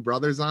and my 2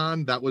 brothers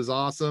on. That was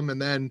awesome.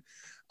 And then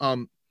I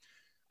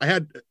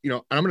had, and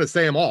I'm going to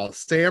say them all: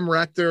 Sam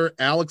Rector,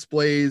 Alex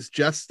Blaze,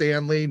 Jeff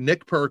Stanley,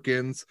 Nick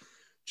Perkins,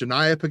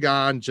 Janaya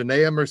Pagan,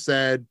 Janaea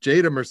Merced,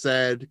 Jada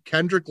Merced,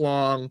 Kendrick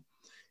Long,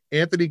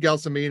 Anthony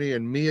Gelsomini,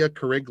 and Mia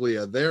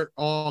Cariglia. They're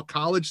all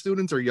college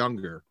students or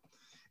younger,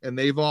 and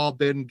they've all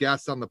been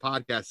guests on the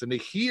podcast. And to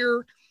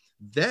hear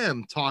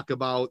them talk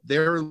about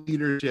their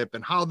leadership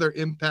and how they're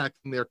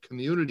impacting their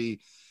community,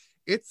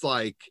 it's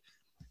like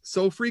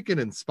so freaking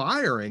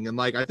inspiring. And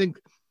like, I think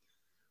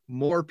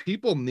more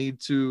people need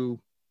to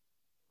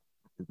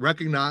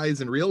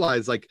recognize and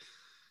realize, like,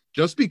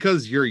 just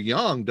because you're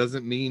young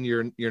doesn't mean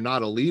you're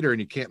not a leader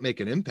and you can't make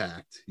an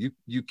impact.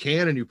 You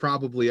can, and you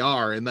probably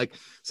are. And like,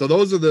 so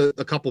those are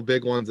a couple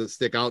big ones that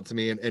stick out to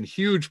me, and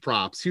huge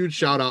props, huge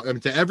shout out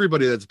to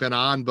everybody that's been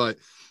on, but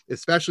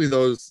especially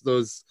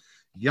those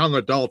young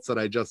adults that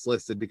I just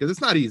listed, because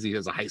it's not easy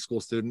as a high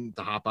school student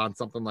to hop on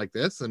something like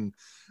this. And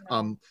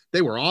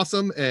they were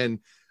awesome. And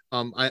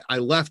I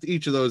left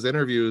each of those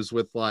interviews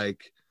with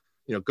like,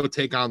 go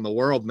take on the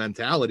world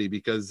mentality,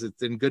 because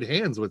it's in good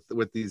hands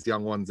with these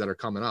young ones that are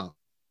coming up.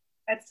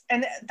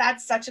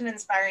 That's such an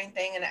inspiring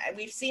thing. And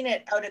we've seen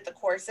it out at the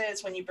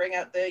courses when you bring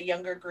out the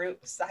younger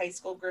groups, the high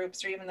school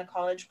groups, or even the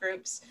college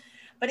groups.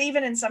 But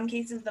even in some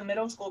cases, the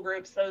middle school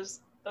groups,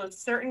 those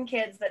certain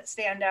kids that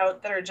stand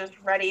out, that are just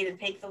ready to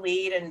take the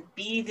lead and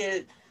be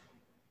the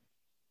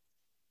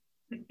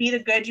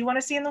good you want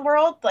to see in the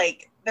world.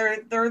 Like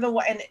they're the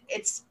one, and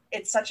it's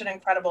such an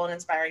incredible and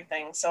inspiring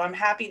thing. So I'm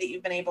happy that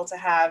you've been able to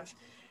have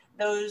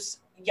those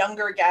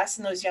younger guests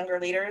and those younger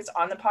leaders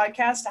on the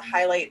podcast to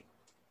highlight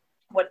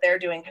what they're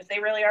doing, because they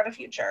really are the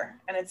future.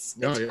 And it's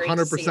great 100%.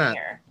 To see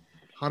here.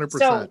 100%.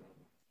 So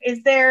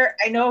is there,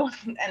 I know,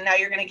 and now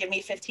you're going to give me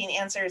 15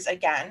 answers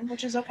again,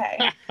 which is okay.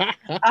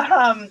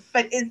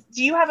 But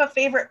do you have a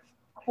favorite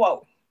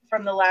quote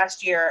from the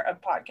last year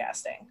of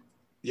podcasting?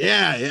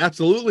 Yeah,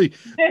 absolutely.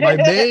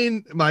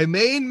 My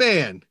main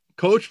man,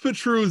 Coach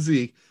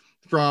Petruzzi,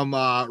 from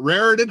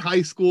Raritan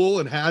High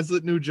School in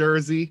Hazlet, New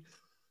Jersey.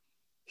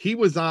 He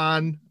was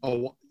on,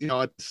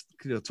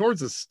 towards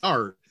the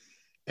start,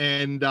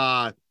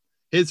 and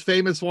his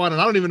famous one,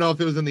 and I don't even know if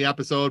it was in the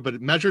episode,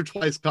 but measure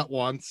twice, cut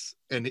once.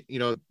 And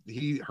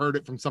he heard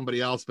it from somebody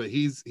else, but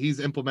he's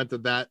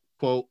implemented that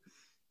quote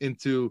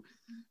into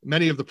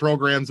many of the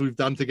programs we've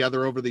done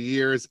together over the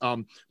years.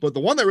 But the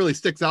one that really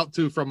sticks out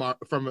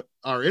from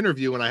our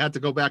interview, and I had to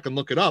go back and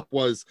look it up,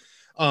 was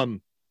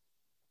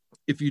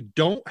if you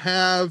don't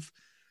have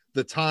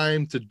the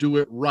time to do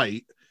it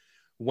right,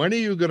 when are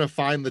you going to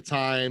find the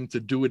time to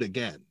do it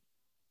again?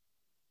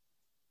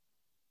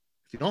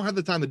 If you don't have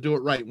the time to do it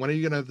right, when are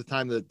you going to have the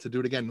time to do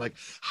it again? Like,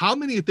 how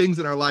many things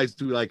in our lives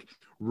do we like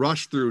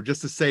rush through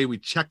just to say we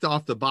checked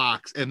off the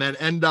box and then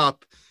end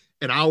up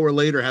an hour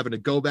later having to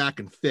go back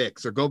and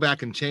fix or go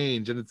back and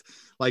change. And it's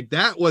like,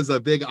 that was a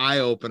big eye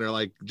opener.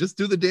 Like, just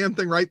do the damn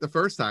thing right the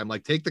first time.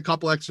 Like, take the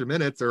couple extra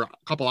minutes or a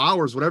couple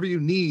hours, whatever you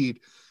need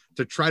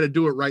to try to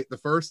do it right the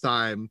first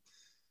time,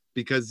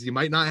 because you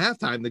might not have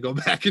time to go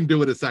back and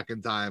do it a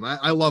second time.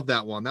 I love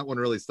that one. That one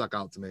really stuck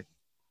out to me.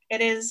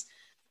 It is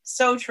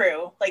so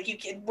true. Like, you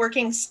can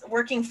working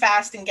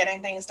fast and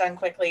getting things done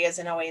quickly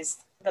isn't always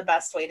the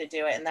best way to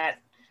do it. And that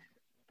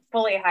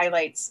fully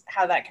highlights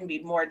how that can be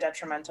more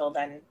detrimental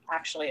than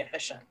actually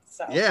efficient.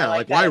 So yeah,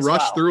 like why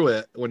rush through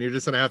it when you're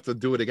just going to have to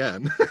do it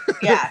again?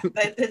 Yeah,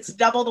 it's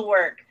double the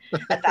work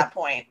at that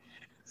point.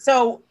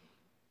 So,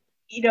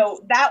 you know,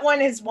 that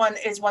one is one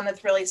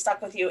that's really stuck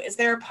with you. Is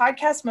there a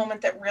podcast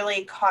moment that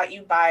really caught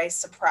you by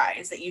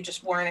surprise that you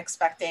just weren't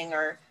expecting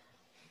or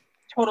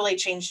totally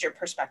changed your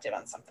perspective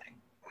on something?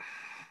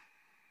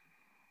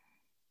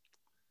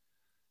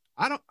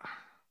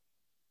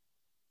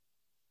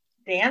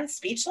 Dan,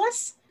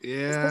 speechless?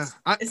 Yeah.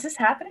 Is this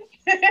happening?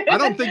 I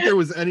don't think there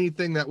was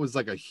anything that was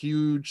like a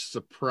huge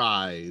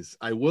surprise.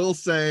 I will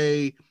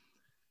say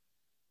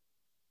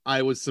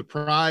I was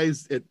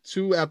surprised at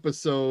 2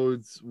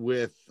 episodes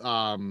with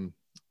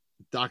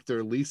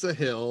Dr. Lisa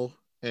Hill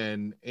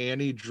and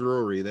Annie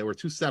Drury. They were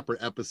 2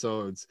 separate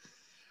episodes.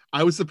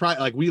 I was surprised.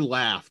 Like, we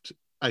laughed.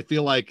 I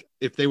feel like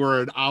if they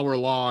were an hour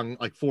long,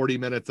 like 40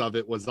 minutes of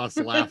it was us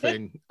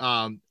laughing.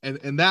 And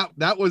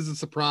that was a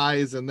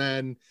surprise. And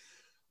then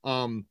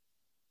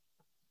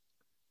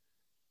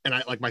and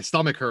I, like, my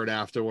stomach hurt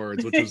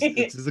afterwards, which was,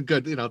 it's a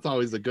good, you know, it's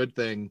always a good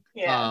thing.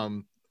 Yeah.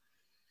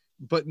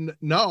 But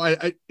no,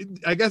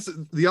 I guess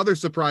the other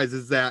surprise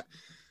is that,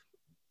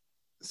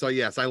 so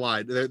yes, I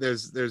lied.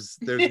 There's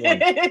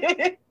one.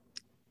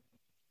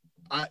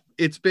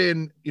 It's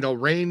been, you know,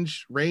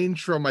 range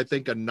from, I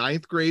think, a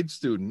 9th grade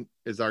student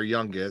is our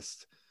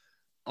youngest,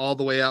 all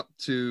the way up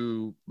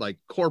to like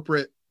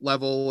corporate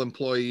level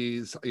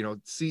employees, you know,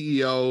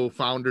 CEO,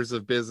 founders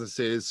of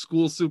businesses,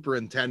 school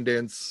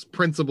superintendents,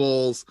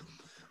 principals,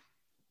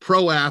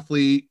 pro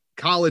athlete,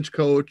 college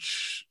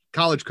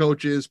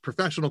coaches,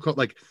 professional coach,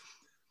 like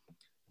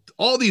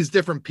all these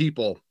different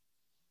people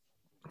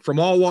from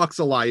all walks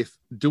of life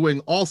doing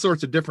all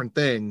sorts of different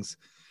things.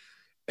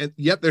 And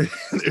yet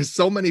there's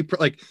so many,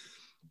 like,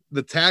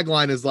 the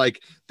tagline is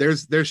like,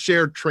 there's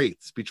shared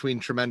traits between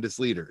tremendous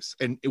leaders,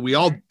 and we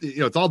all, you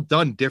know, it's all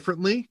done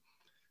differently.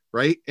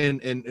 Right.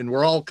 And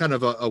we're all kind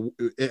of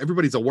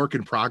everybody's a work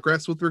in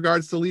progress with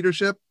regards to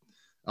leadership,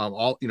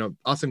 all, you know,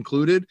 us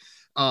included.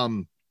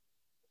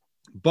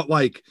 But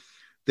like,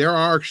 there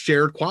are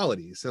shared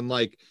qualities, and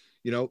like,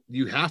 you know,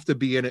 you have to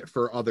be in it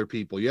for other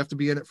people. You have to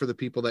be in it for the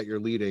people that you're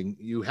leading.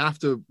 You have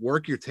to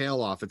work your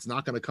tail off. It's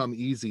not going to come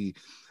easy.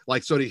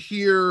 Like, so to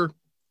hear,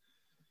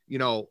 you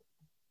know,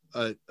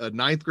 a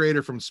 9th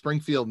grader from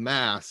Springfield,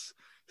 Mass,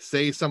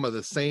 say some of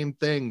the same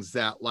things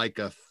that like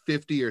a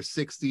 50 or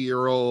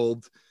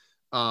 60-year-old,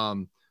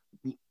 you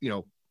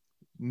know,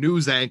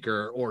 news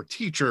anchor or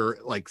teacher,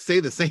 like, say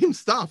the same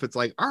stuff. It's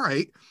like, all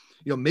right,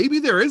 you know, maybe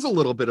there is a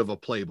little bit of a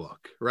playbook,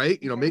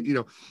 right? You know, maybe,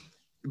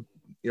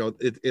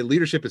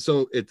 leadership is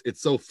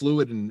it's so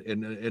fluid and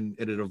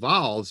it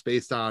evolves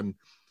based on,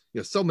 you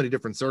know, so many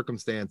different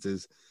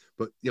circumstances.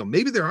 But, you know,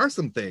 maybe there are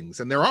some things,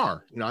 and there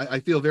are, you know, I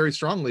feel very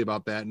strongly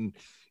about that. And,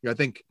 you know, I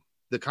think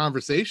the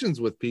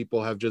conversations with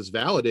people have just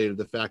validated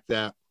the fact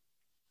that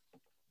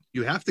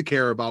you have to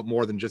care about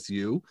more than just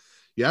you.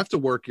 You have to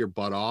work your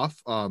butt off.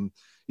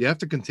 You have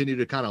to continue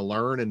to kind of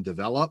learn and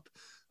develop.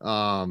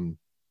 You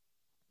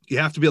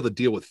have to be able to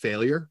deal with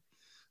failure,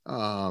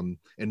 and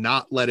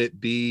not let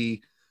it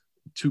be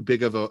too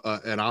big of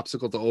an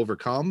obstacle to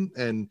overcome.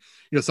 And,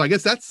 you know, so I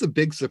guess that's the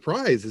big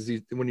surprise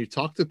is when you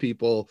talk to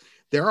people,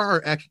 there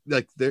are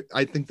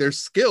I think there's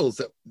skills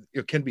that,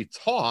 you know, can be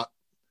taught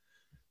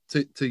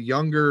to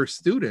younger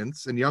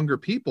students and younger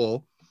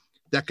people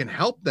that can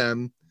help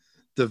them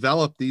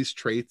develop these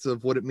traits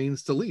of what it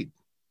means to lead.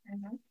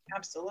 Mm-hmm.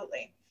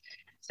 Absolutely.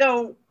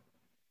 So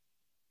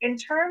in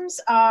terms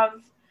of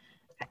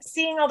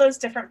seeing all those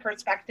different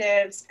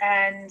perspectives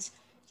and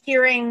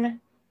hearing,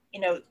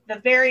 you know, the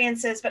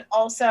variances, but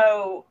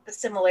also the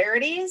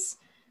similarities,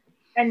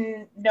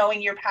 and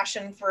knowing your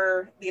passion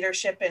for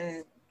leadership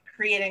and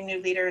creating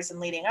new leaders and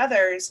leading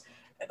others,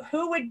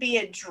 who would be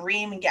a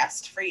dream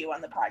guest for you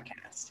on the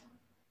podcast?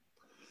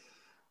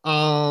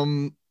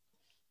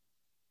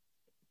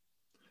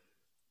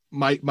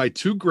 My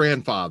 2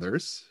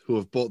 grandfathers, who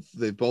have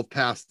both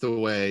passed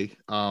away.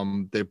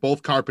 They're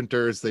both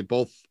carpenters. They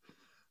both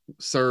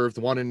served,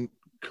 one in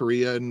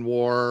Korean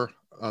War,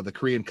 the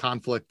Korean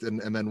conflict,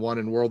 and then one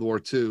in World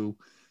War II.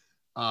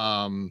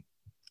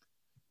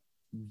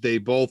 They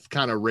both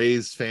kind of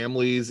raised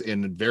families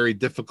in very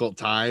difficult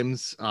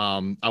times.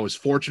 I was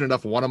fortunate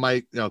enough, one of my,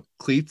 you know,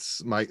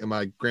 Cleats, my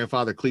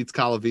grandfather, Cleats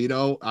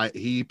Calavito,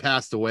 he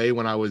passed away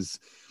when I was,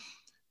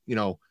 you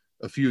know,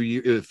 a few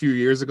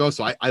years ago.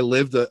 So I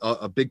lived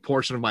a big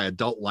portion of my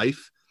adult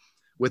life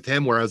with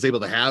him, where I was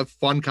able to have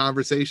fun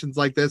conversations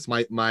like this.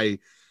 My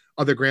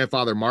other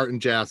grandfather, Martin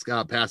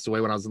Jascott, passed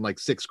away when I was in like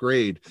 6th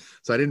grade.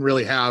 So I didn't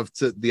really have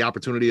the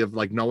opportunity of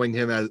like knowing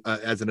him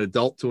as an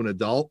adult to an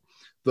adult.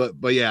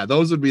 But yeah,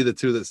 those would be the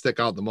two that stick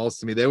out the most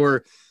to me. They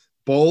were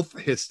both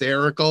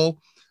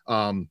hysterical,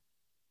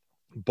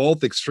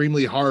 both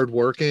extremely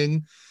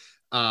hardworking.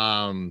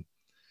 And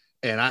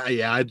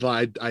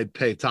I'd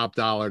pay top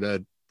dollar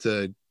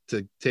to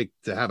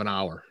have an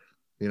hour,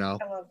 you know.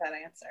 I love that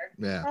answer.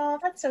 Yeah. Oh,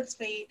 that's so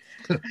sweet.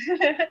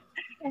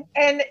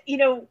 And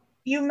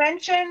you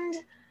mentioned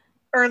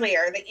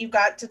earlier that you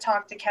got to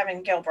talk to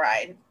Kevin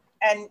Gilbride,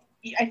 and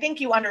I think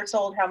you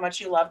undersold how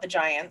much you love the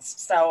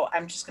Giants. So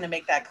I'm just going to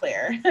make that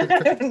clear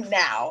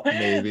now.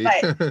 Maybe.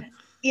 But,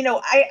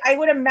 I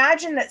would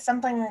imagine that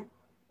something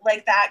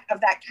like that,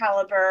 of that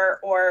caliber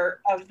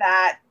or of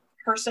that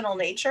personal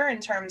nature in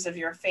terms of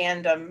your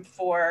fandom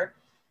for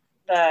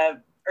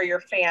your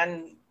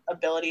fan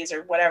abilities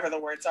or whatever the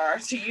words are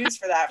to use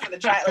for the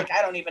Giant, like,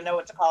 I don't even know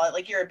what to call it.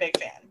 Like, you're a big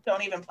fan.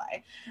 Don't even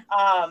play.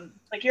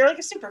 Like, you're like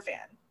a super fan,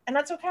 and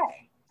that's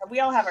okay.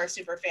 We all have our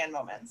super fan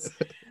moments.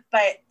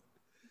 But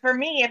for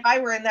me, if I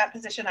were in that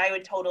position, I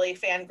would totally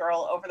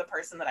fangirl over the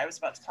person that I was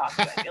about to talk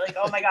to. I'd be like,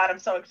 oh my God, I'm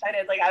so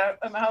excited. Like, what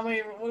am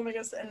I going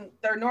to say? And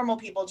they're normal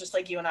people just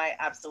like you and I,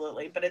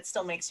 absolutely. But it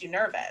still makes you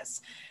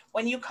nervous.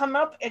 When you come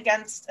up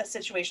against a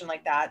situation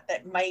like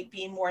that might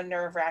be more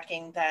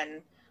nerve-wracking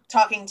than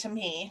talking to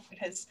me,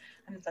 because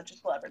I'm such a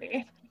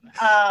celebrity.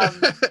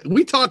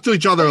 We talk to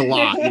each other a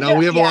lot.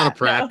 We have a lot of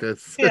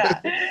practice.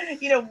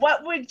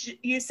 What would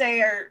you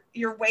say are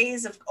your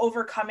ways of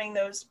overcoming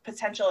those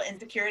potential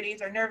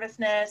insecurities or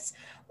nervousness?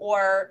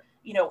 Or,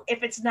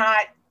 if it's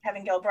not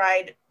Kevin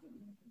Gilbride,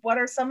 what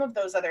are some of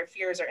those other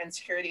fears or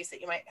insecurities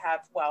that you might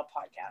have while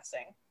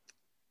podcasting?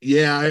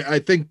 Yeah, I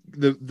think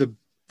the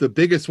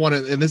biggest one,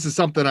 and this is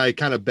something I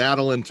kind of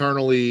battle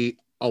internally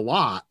a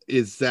lot,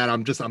 is that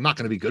I'm not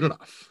going to be good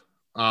enough.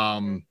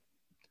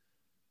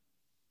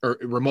 Or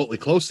remotely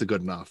close to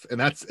good enough. And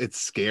it's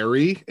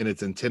scary and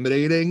it's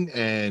intimidating.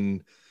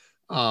 And,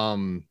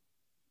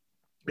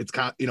 it's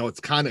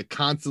kind of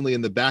constantly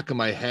in the back of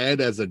my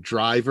head as a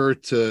driver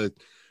to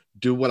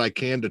do what I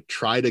can to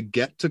try to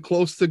get to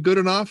close to good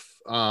enough.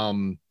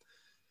 So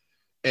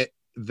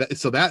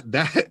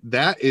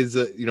that is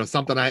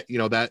something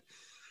that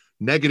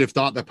negative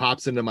thought that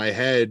pops into my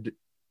head,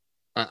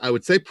 I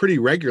would say pretty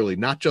regularly,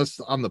 not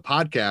just on the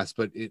podcast,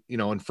 but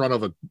in front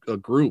of a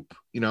group,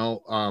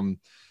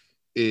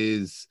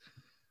 is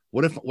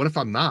what if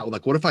I'm not,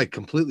 like, what if I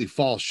completely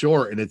fall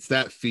short? And it's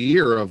that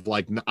fear of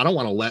like, I don't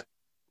want to let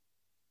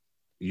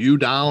you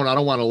down. I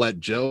don't want to let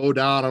Joe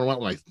down. I don't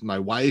want my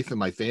wife and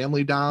my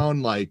family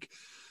down. Like,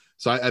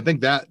 so I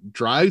think that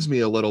drives me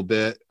a little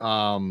bit,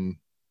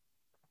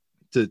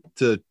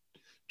 to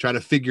try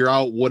to figure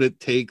out what it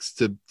takes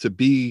to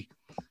be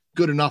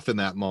good enough in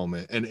that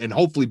moment, and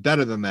hopefully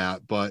better than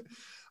that. But,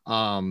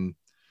 and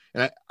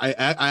I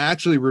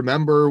actually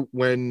remember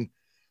when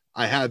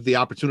I had the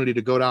opportunity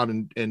to go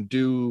down and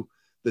do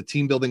the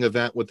team building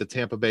event with the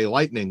Tampa Bay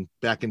Lightning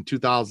back in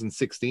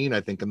 2016,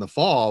 I think in the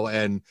fall.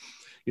 And,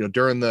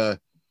 during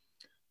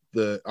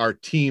our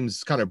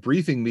team's kind of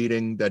briefing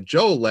meeting that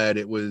Joe led,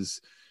 it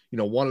was,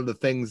 one of the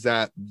things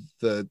that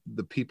the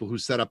people who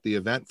set up the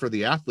event for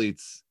the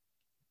athletes,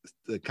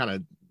 the kind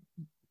of,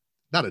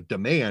 not a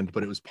demand,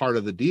 but it was part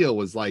of the deal,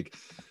 was like,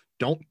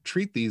 don't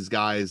treat these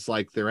guys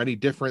like they're any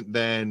different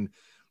than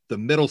the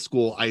middle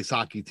school ice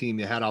hockey team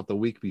you had out the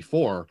week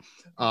before.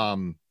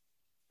 So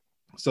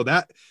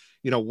that,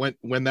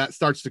 when that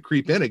starts to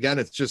creep in again,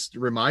 it's just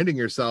reminding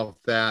yourself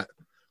that,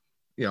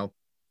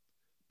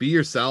 be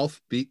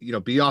yourself,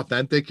 be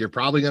authentic. You're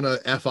probably going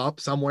to F up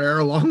somewhere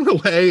along the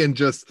way, and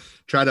just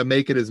try to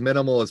make it as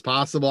minimal as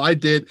possible. I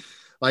did,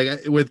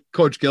 like with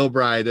Coach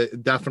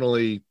Gilbride,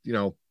 definitely,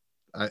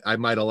 I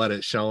might've let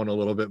it shown a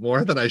little bit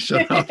more than I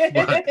should have,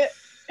 but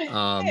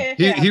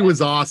he was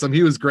awesome.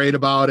 He was great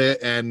about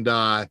it. And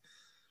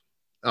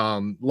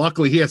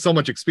luckily he has so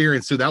much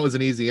experience too. That was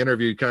an easy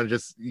interview. You kind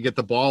of you get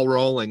the ball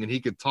rolling, and he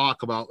could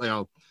talk about,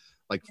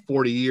 like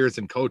 40 years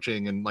in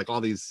coaching and like all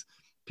these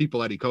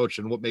people that he coached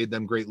and what made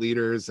them great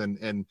leaders.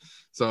 And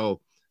so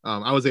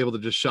I was able to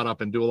just shut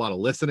up and do a lot of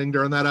listening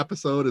during that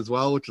episode as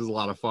well, which was a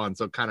lot of fun.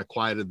 So it kind of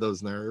quieted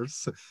those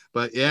nerves.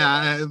 But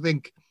yeah, I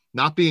think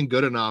not being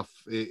good enough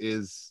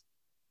is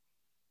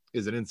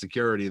an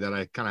insecurity that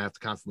I kind of have to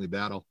constantly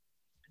battle.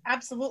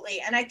 Absolutely.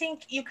 And I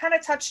think you kind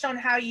of touched on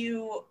how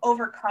you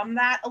overcome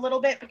that a little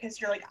bit, because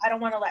you're like, I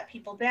don't want to let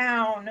people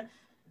down.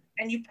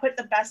 And you put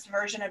the best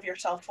version of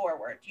yourself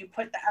forward. You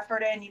put the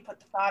effort in, you put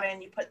the thought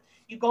in,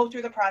 you go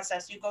through the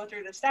process, you go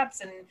through the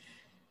steps, and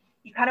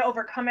you kind of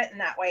overcome it in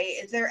that way.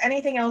 Is there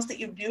anything else that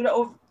you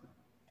do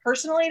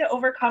personally to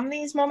overcome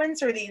these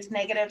moments or these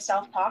negative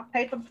self-talk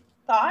type of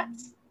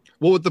thoughts?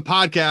 Well, with the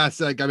podcast,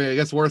 like, I mean, I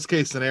guess worst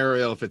case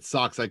scenario, if it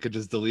sucks, I could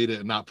just delete it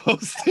and not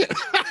post it.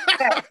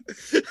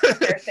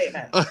 Fair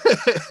statement.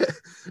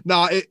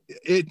 No,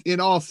 it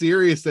in all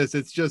seriousness,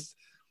 it's just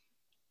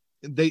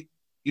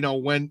you know,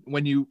 when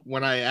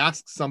I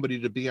ask somebody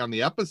to be on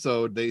the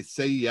episode, they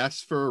say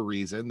yes for a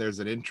reason. There's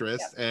an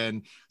interest. Yep.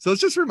 And so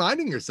it's just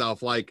reminding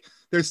yourself, like,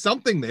 there's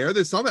something there.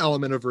 There's some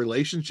element of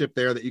relationship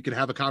there that you can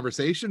have a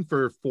conversation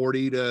for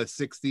 40 to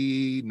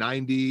 60,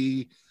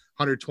 90,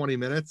 120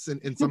 minutes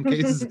in some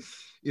cases.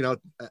 You know,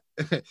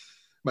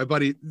 my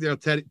buddy, you know,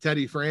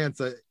 Teddy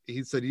France,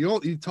 he said,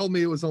 you told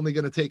me it was only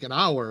going to take an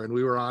hour, and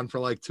we were on for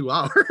like 2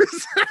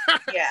 hours.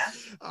 Yeah.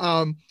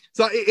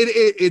 So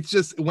it's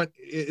just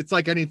it's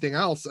like anything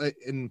else.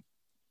 And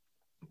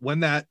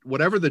when that,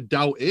 whatever the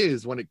doubt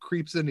is, when it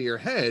creeps into your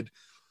head,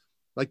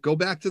 like, go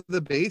back to the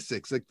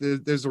basics. Like,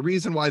 there's a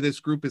reason why this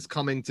group is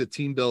coming to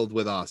team build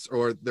with us,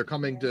 or they're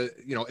coming to,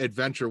 you know,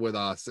 adventure with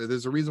us.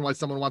 There's a reason why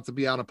someone wants to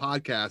be on a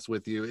podcast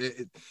with you.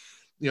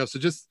 You know, so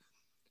just,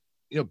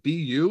 you know, be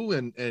you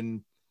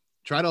and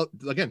try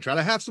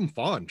to have some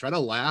fun, try to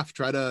laugh,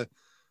 try to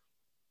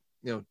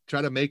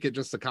make it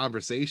just a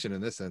conversation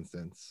in this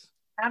instance.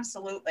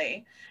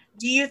 Absolutely.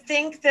 Do you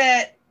think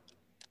that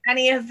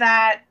any of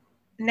that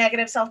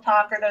negative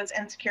self-talk or those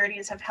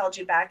insecurities have held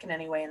you back in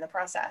any way in the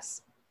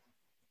process?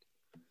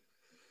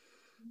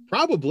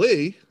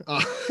 Probably.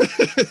 I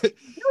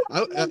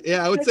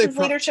would say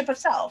leadership of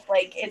self.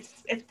 Like,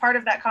 it's part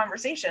of that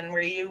conversation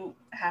where you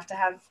have to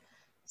have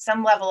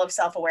some level of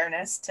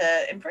self-awareness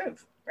to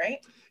improve, right?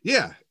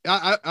 Yeah.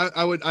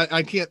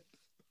 I can't,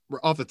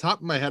 off the top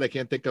of my head, I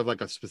can't think of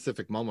like a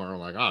specific moment where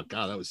I'm like, oh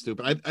God, that was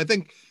stupid. I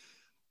think,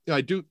 you know,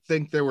 I do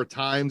think there were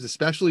times,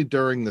 especially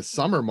during the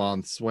summer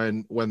months,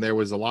 when there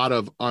was a lot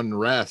of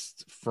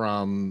unrest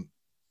from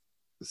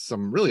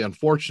some really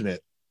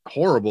unfortunate,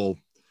 horrible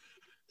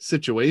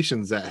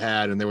situations that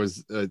had, and there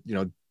was a, you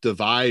know,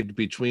 divide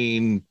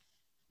between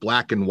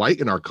black and white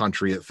in our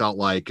country, it felt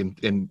like,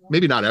 and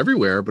maybe not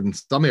everywhere, but in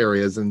some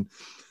areas. And,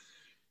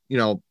 you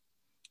know,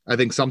 I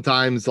think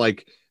sometimes,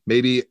 like,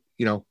 maybe,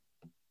 you know,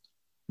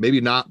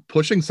 maybe not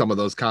pushing some of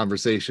those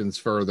conversations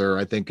further,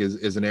 I think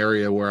is an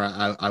area where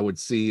I would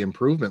see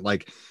improvement.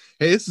 Like,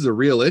 hey, this is a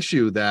real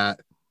issue that,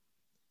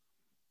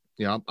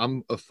 you know,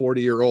 I'm a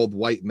 40-year-old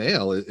white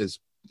male, is,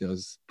 you know,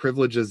 as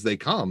privileged as they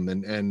come.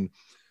 And,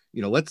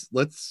 you know, let's,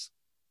 you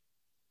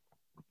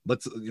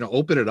know,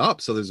 open it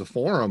up. So there's a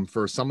forum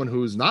for someone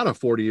who's not a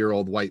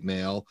 40-year-old white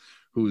male,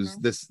 who's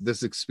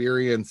this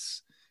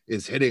experience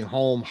is hitting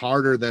home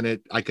harder than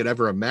I could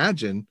ever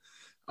imagine.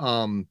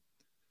 You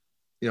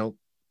know,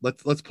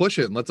 let's push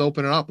it and let's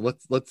open it up.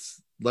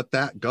 Let's let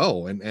that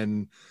go.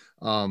 And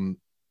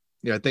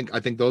yeah, I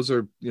think those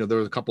are, you know, there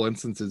was a couple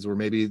instances where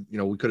maybe, you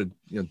know, we could have,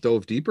 you know,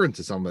 dove deeper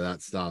into some of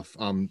that stuff.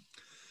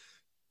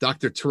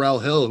 Dr. Terrell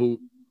Hill, who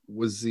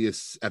was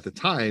at the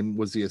time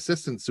was the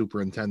assistant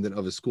superintendent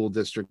of a school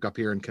district up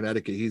here in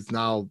Connecticut. He's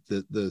now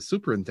the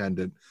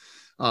superintendent.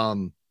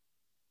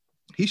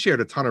 He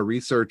shared a ton of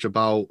research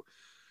about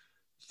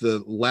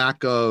the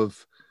lack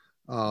of,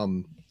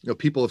 you know,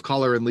 people of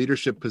color in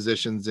leadership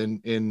positions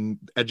in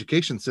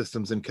education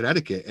systems in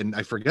Connecticut. And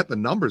I forget the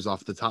numbers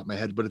off the top of my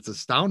head, but it's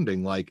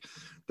astounding. Like,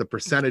 the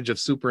percentage of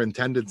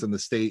superintendents in the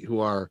state who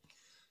are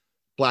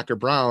black or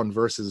brown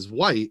versus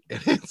white.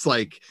 And it's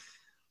like,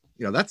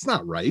 you know, that's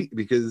not right,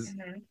 because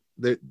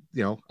you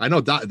know, I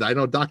know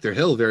Dr.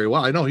 Hill very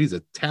well. I know he's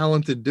a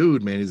talented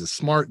dude, man. He's a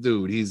smart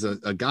dude. He's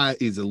a guy,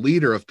 he's a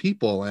leader of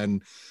people.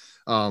 And,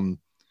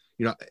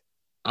 you know,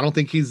 I don't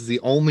think he's the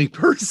only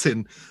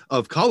person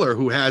of color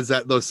who has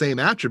those same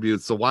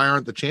attributes. So why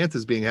aren't the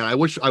chances being had? I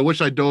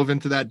wish I dove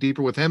into that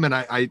deeper with him, and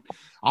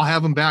I'll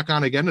have him back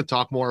on again to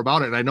talk more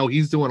about it. And I know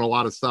he's doing a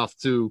lot of stuff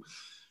to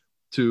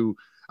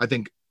I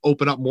think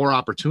open up more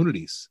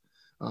opportunities.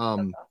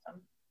 Awesome.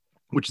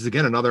 Which is,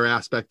 again, another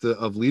aspect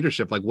of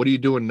leadership. Like, what are you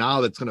doing now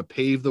that's going to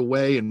pave the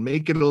way and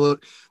make the road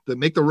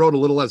a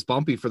little less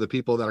bumpy for the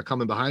people that are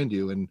coming behind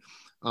you? And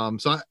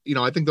so,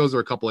 I think those are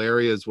a couple of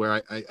areas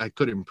where I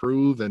could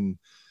improve. And,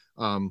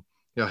 you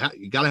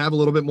got to have a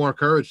little bit more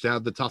courage to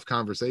have the tough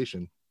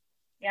conversation.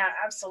 Yeah,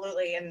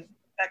 absolutely. And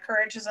that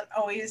courage isn't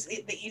always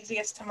the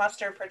easiest to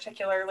muster,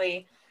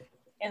 particularly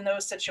in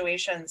those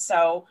situations.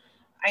 So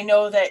I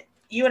know that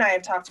you and I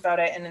have talked about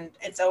it, and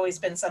it's always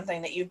been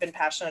something that you've been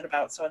passionate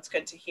about. So it's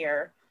good to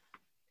hear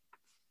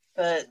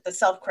the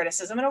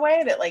self-criticism in a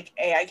way that, like,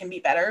 A, I can be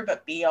better,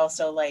 but B,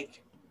 also,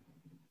 like,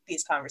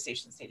 these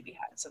conversations need to be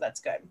had. So that's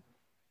good.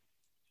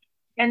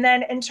 And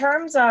then in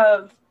terms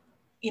of,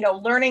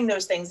 learning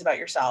those things about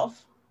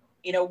yourself,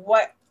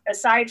 what,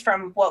 aside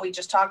from what we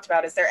just talked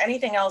about, is there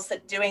anything else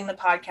that doing the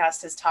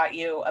podcast has taught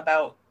you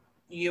about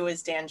you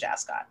as Dan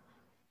Jascott?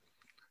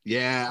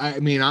 Yeah, I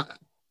mean,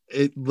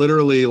 it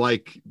literally,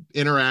 like,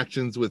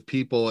 interactions with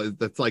people,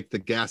 that's like the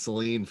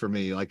gasoline for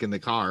me, like in the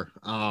car.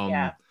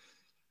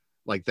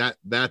 Like that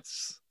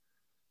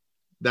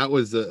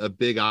was a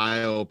big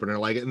eye opener.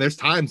 Like, and there's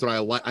times when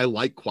I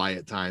like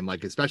quiet time,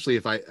 like, especially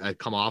if I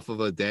come off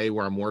of a day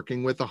where I'm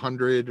working with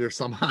 100 or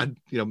some odd,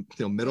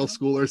 middle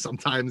schoolers.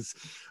 Sometimes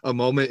a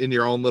moment in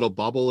your own little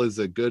bubble is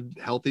a good,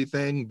 healthy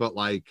thing. But,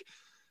 like,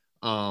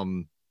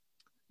 I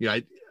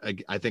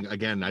think,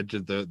 again,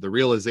 the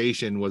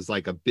realization was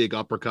like a big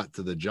uppercut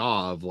to the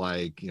jaw of,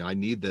 like, I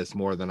need this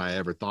more than I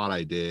ever thought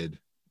I did.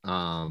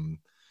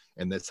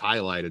 and this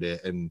highlighted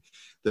it. And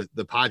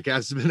the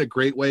podcast has been a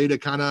great way to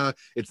kind of,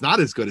 it's not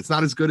as good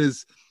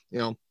as, you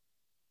know,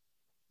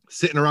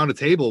 sitting around a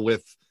table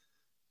with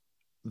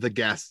the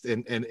guest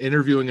and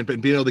interviewing and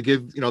being able to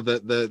give, you know,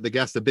 the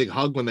guest a big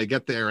hug when they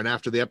get there and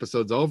after the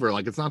episode's over.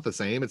 Like, it's not the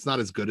same, it's not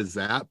as good as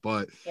that,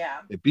 but yeah,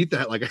 it beat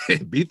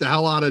the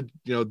hell out of,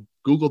 you know,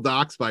 Google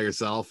Docs by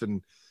yourself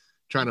and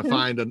trying to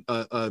find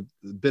a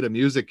bit of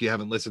music you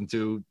haven't listened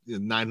to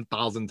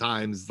 9,000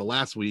 times the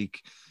last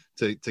week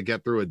to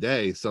get through a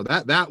day. So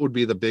that would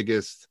be the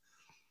biggest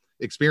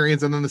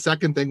experience. And then the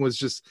second thing was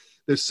just,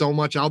 there's so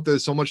much out there,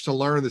 so much to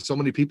learn, there's so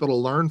many people to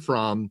learn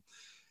from,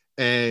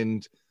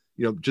 and,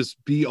 you know,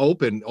 just be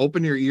open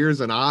your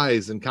ears and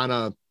eyes, and kind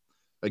of,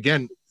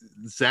 again,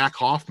 Zach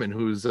Hoffman,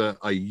 who's a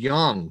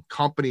young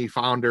company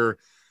founder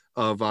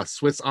of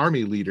Swiss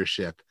Army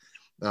Leadership,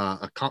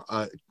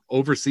 a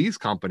overseas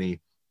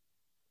company,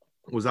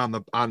 was on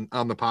the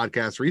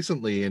podcast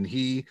recently, and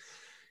he,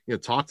 you know,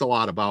 talked a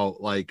lot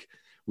about, like,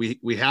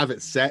 we have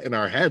it set in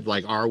our head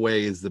like our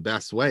way is the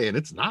best way, and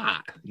it's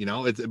not. You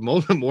know, it's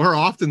more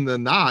often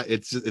than not,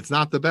 it's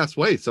not the best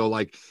way. So,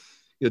 like,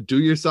 you know, do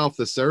yourself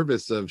the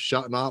service of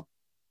shutting up,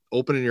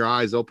 opening your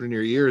eyes, opening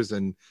your ears,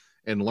 and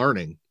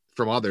learning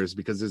from others,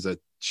 because there's a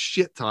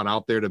shit ton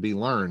out there to be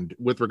learned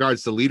with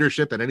regards to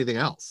leadership and anything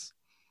else.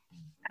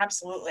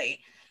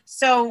 Absolutely.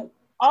 So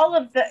all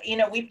of the, you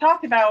know, we've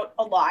talked about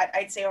a lot,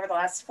 I'd say, over the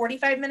last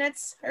 45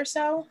 minutes or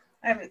so.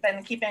 I haven't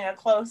been keeping a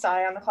close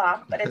eye on the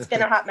clock, but it's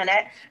been a hot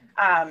minute.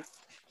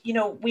 You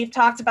know, we've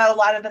talked about a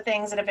lot of the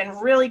things that have been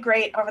really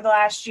great over the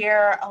last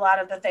year, a lot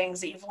of the things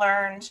that you've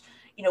learned.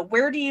 You know,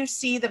 where do you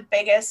see the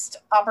biggest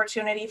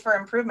opportunity for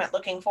improvement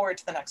looking forward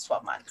to the next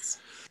 12 months?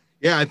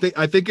 Yeah, I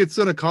think it's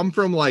going to come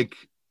from, like,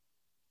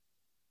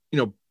 you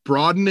know,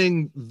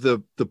 broadening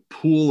the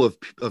pool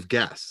of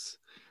guests,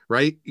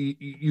 right?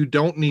 You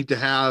don't need to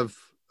have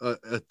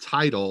a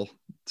title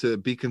to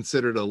be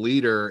considered a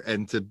leader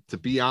and to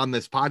be on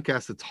this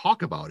podcast to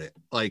talk about it.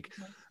 Like,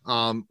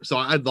 so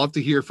I'd love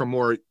to hear from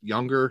more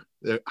younger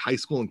high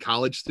school and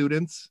college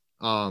students,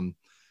 to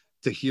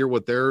hear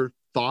what their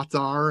thoughts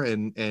are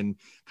and kind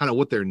of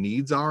what their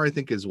needs are, I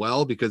think, as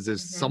well, because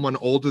there's someone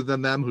older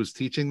than them who's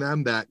teaching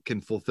them that can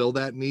fulfill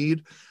that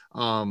need.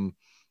 And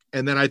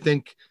then I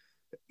think,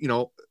 you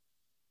know,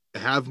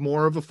 have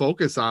more of a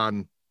focus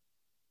on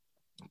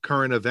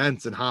current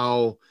events and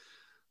how,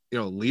 you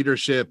know,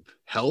 leadership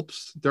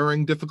helps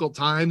during difficult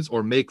times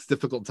or makes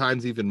difficult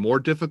times even more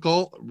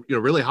difficult. You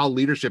know, really how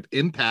leadership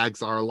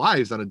impacts our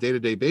lives on a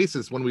day-to-day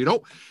basis when we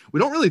don't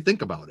really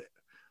think about it.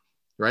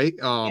 Right.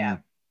 Yeah.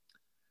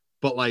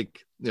 But,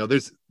 like, you know,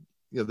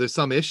 there's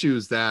some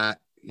issues that,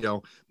 you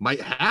know,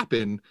 might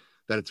happen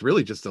that it's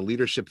really just a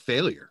leadership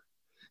failure.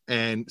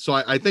 And so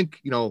I think,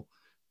 you know,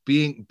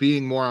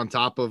 being more on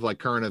top of, like,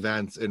 current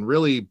events and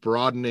really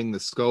broadening the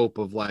scope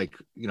of, like,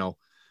 you know,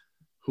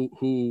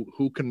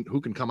 who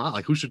can come on,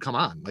 like, who should come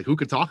on, like, who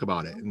could talk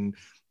about it. And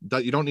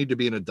you don't need to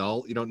be an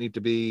adult. You don't need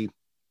to be,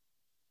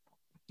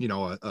 you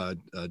know,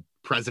 a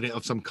president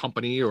of some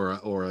company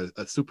or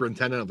a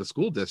superintendent of a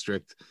school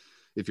district.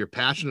 If you're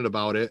passionate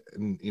about it,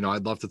 and, you know,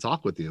 I'd love to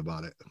talk with you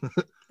about it.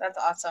 That's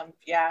awesome.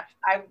 Yeah.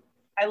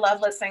 I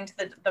love listening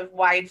to the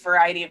wide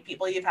variety of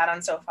people you've had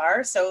on so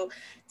far. So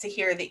to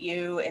hear that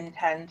you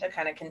intend to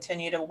kind of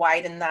continue to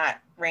widen that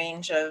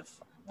range of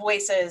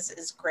voices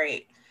is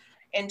great.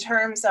 In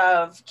terms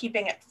of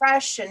keeping it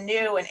fresh and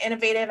new and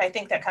innovative, I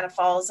think that kind of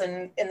falls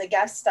in the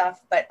guest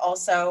stuff, but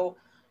also,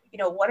 you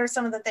know, what are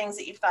some of the things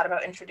that you've thought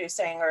about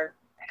introducing or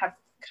have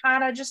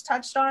kind of just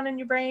touched on in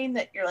your brain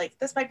that you're like,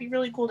 this might be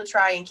really cool to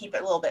try and keep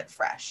it a little bit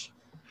fresh?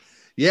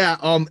 Yeah.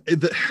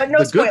 But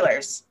no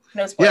spoilers.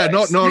 No spoilers. Yeah,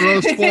 no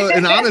spoilers.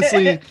 And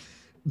honestly,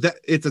 that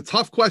it's a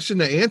tough question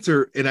to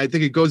answer. And I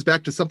think it goes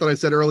back to something I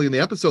said early in the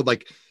episode,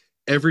 like,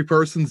 every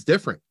person's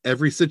different.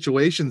 Every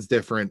situation's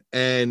different.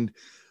 And,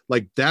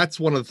 like, that's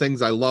one of the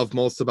things I love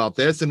most about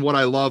this, and what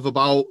I love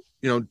about,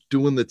 you know,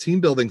 doing the team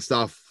building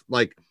stuff.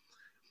 Like,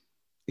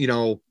 you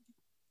know,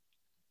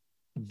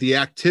 the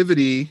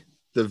activity,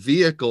 the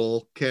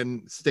vehicle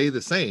can stay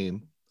the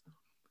same,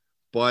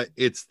 but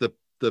it's the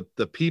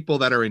people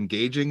that are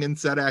engaging in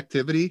said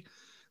activity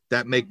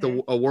that make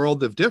a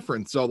world of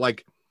difference. So,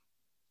 like,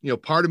 you know,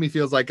 part of me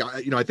feels like,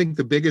 you know, I think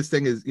the biggest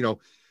thing is, you know,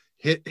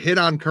 hit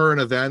on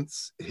current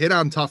events, hit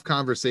on tough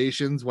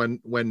conversations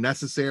when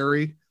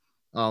necessary.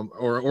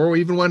 Or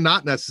even when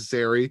not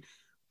necessary,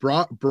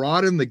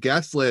 broaden the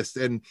guest list.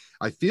 And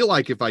I feel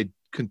like if I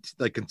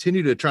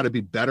continue to try to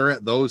be better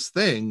at those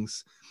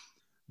things,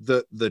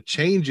 the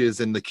changes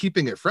and the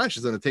keeping it fresh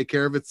is going to take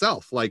care of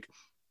itself. Like,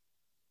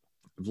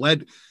 I've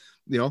led,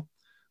 you know,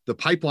 the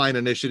pipeline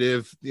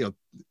initiative, you know,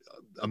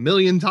 a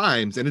million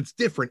times, and it's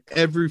different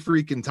every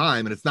freaking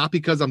time. And it's not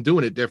because I'm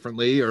doing it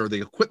differently or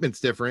the equipment's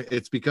different.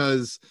 It's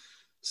because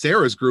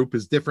Sarah's group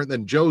is different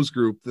than Joe's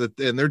group,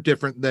 and they're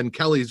different than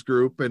Kelly's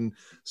group, and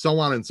so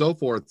on and so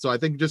forth. So I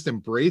think just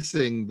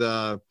embracing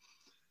the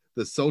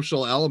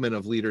social element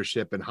of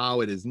leadership and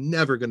how it is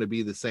never going to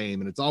be the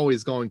same, and it's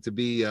always going to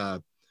be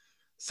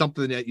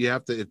something that you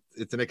have to,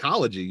 it's an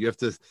ecology. You have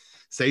to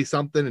say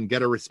something and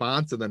get a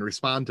response and then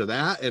respond to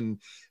that. And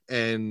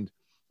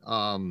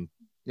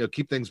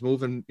keep things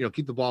moving,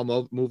 keep the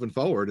ball moving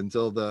forward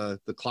until the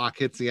clock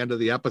hits the end of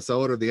the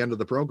episode or the end of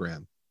the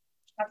program.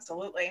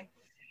 Absolutely.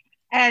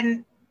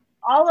 And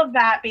all of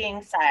that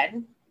being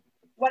said,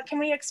 what can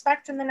we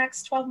expect in the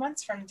next 12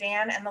 months from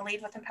Dan and the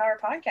Lead with Empower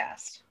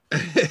podcast?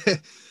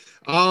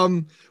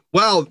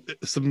 Well,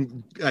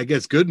 some, I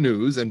guess, good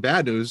news and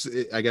bad news.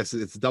 I guess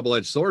it's a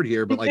double-edged sword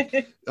here, but like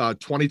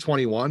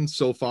 2021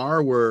 so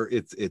far, where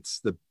it's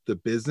the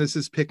business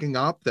is picking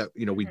up that,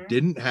 we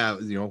didn't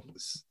have,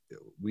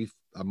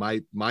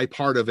 my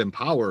part of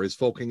Empower is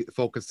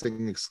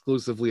focusing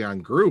exclusively on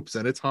groups,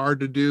 and it's hard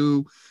to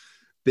do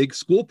big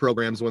school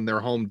programs when they're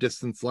home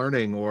distance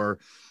learning or,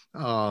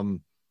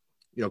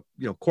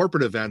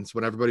 corporate events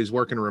when everybody's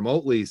working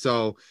remotely.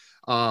 So,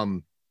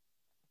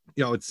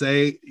 I'd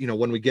say,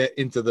 when we get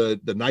into the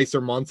nicer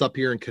months up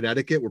here in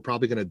Connecticut, we're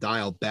probably going to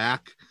dial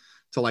back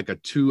to like a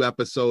 2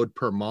 episode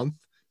per month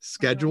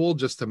schedule,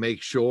 just to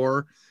make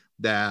sure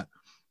that,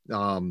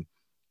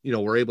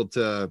 we're able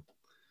to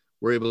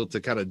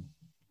kind of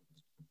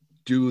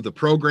do the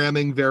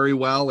programming very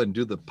well and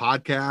do the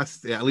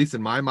podcast, at least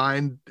in my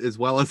mind, as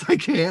well as I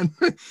can.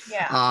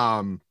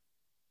 Yeah.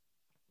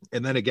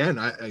 And then again,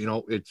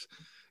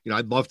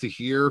 I'd love to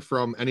hear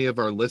from any of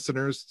our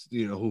listeners,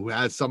 who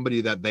has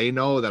somebody that they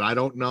know that I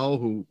don't know,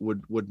 who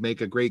would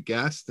make a great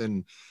guest,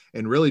 and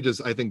really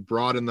just, I think,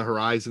 broaden the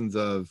horizons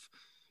of,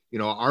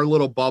 our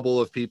little bubble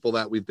of people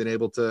that we've been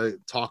able to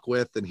talk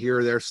with and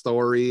hear their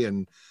story,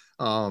 and,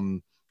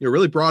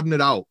 really broaden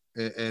it out.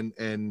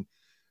 And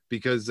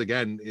because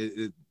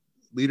again,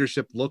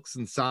 leadership looks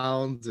and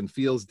sounds and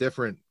feels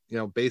different,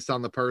 based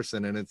on the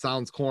person. And it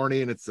sounds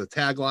corny and it's a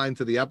tagline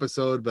to the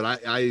episode, but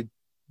I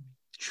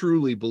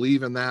truly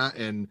believe in that.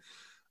 And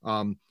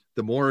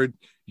the more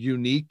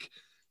unique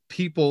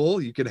people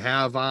you can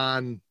have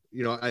on,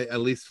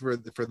 at least for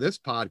this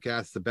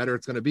podcast, the better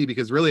it's going to be.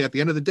 Because really, at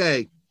the end of the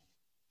day,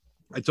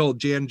 I told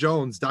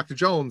Dr.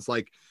 Jones,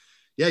 like,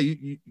 yeah,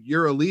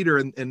 you're a leader.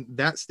 And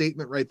that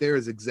statement right there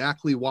is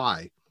exactly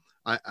why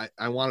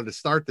I wanted to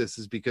start this,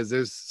 is because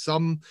there's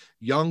some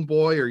young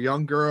boy or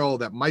young girl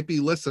that might be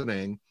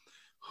listening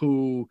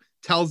who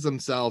tells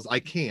themselves, I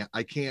can't.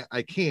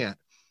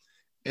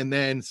 And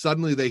then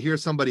suddenly they hear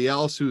somebody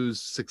else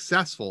who's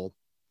successful.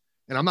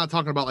 And I'm not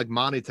talking about like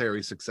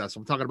monetary success.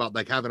 I'm talking about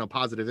like having a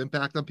positive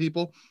impact on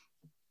people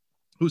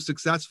who's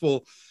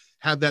successful,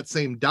 have that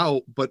same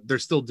doubt, but they're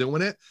still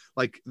doing it.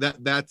 Like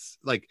that's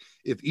like,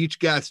 if each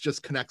guest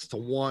just connects to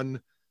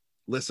one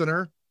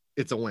listener,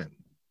 it's a win.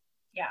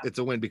 Yeah, it's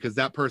a win, because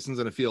that person's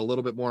going to feel a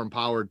little bit more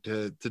empowered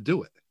to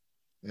do it.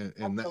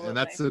 And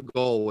that's the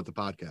goal with the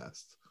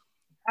podcast.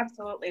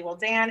 Absolutely. Well,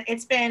 Dan,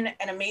 it's been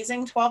an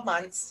amazing 12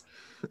 months.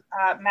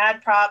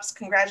 Mad props,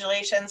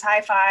 congratulations, high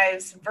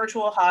fives,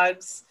 virtual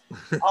hugs,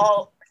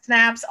 all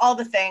snaps, all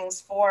the things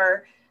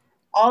for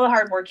all the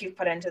hard work you've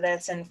put into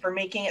this, and for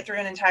making it through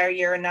an entire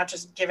year and not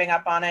just giving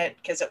up on it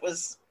because it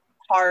was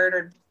hard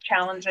or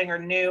challenging or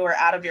new or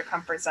out of your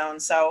comfort zone.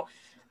 So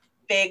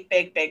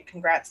big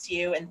congrats to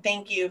you, and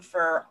thank you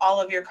for all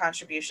of your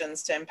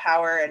contributions to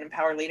Empower and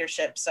Empower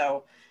leadership.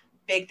 So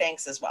big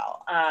thanks as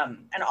well.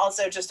 And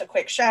also just a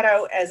quick shout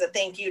out as a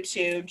thank you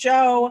to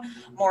Joe,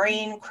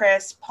 Maureen,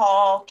 Chris,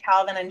 Paul,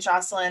 Calvin, and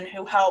Jocelyn,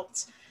 who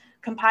helped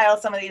compile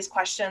some of these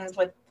questions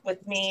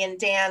with me and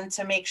Dan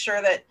to make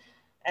sure that,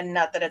 and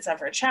not that it's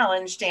ever a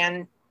challenge,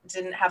 Dan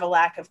didn't have a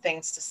lack of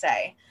things to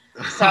say.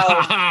 So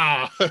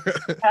a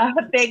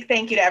big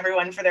thank you to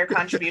everyone for their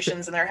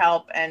contributions and their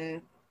help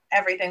and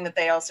everything that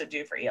they also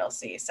do for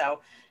ELC. So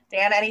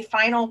Dan, any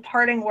final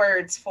parting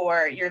words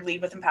for your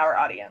Lead with Empower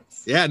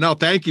audience? Yeah, no,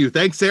 thank you.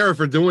 Thanks, Sarah,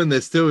 for doing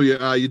this too.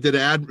 You did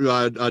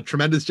a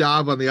tremendous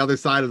job on the other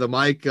side of the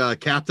mic,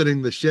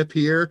 captaining the ship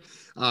here.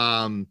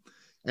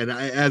 And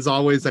as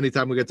always,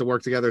 anytime we get to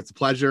work together, it's a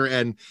pleasure.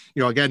 And,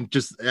 again,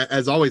 just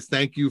as always,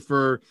 thank you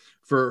for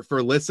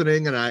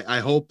listening. And I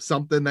hope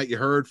something that you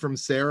heard from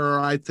Sarah or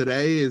I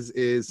today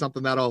is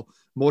something that'll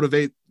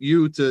motivate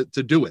you to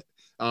do it.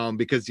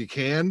 Because you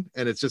can,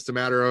 and it's just a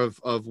matter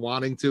of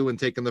wanting to and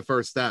taking the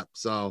first step.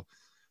 So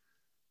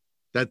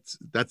that's,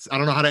 I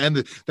don't know how to end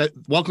it.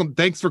 Welcome.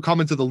 Thanks for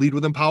coming to the Lead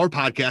with Empower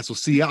podcast. We'll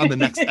see you on the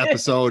next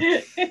episode.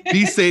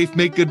 Be safe,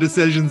 make good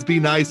decisions, be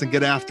nice, and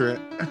get after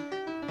it.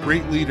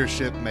 Great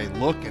leadership may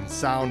look and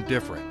sound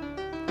different.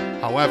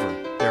 However,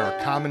 there are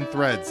common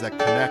threads that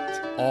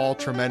connect all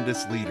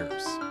tremendous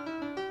leaders.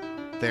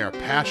 They are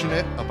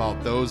passionate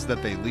about those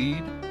that they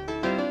lead.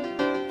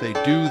 They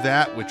do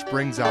that which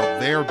brings out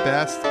their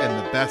best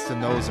and the best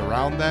in those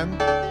around them.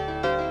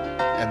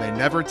 And they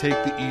never take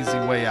the easy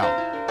way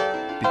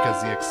out,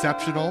 because the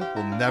exceptional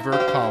will never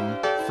come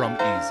from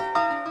easy.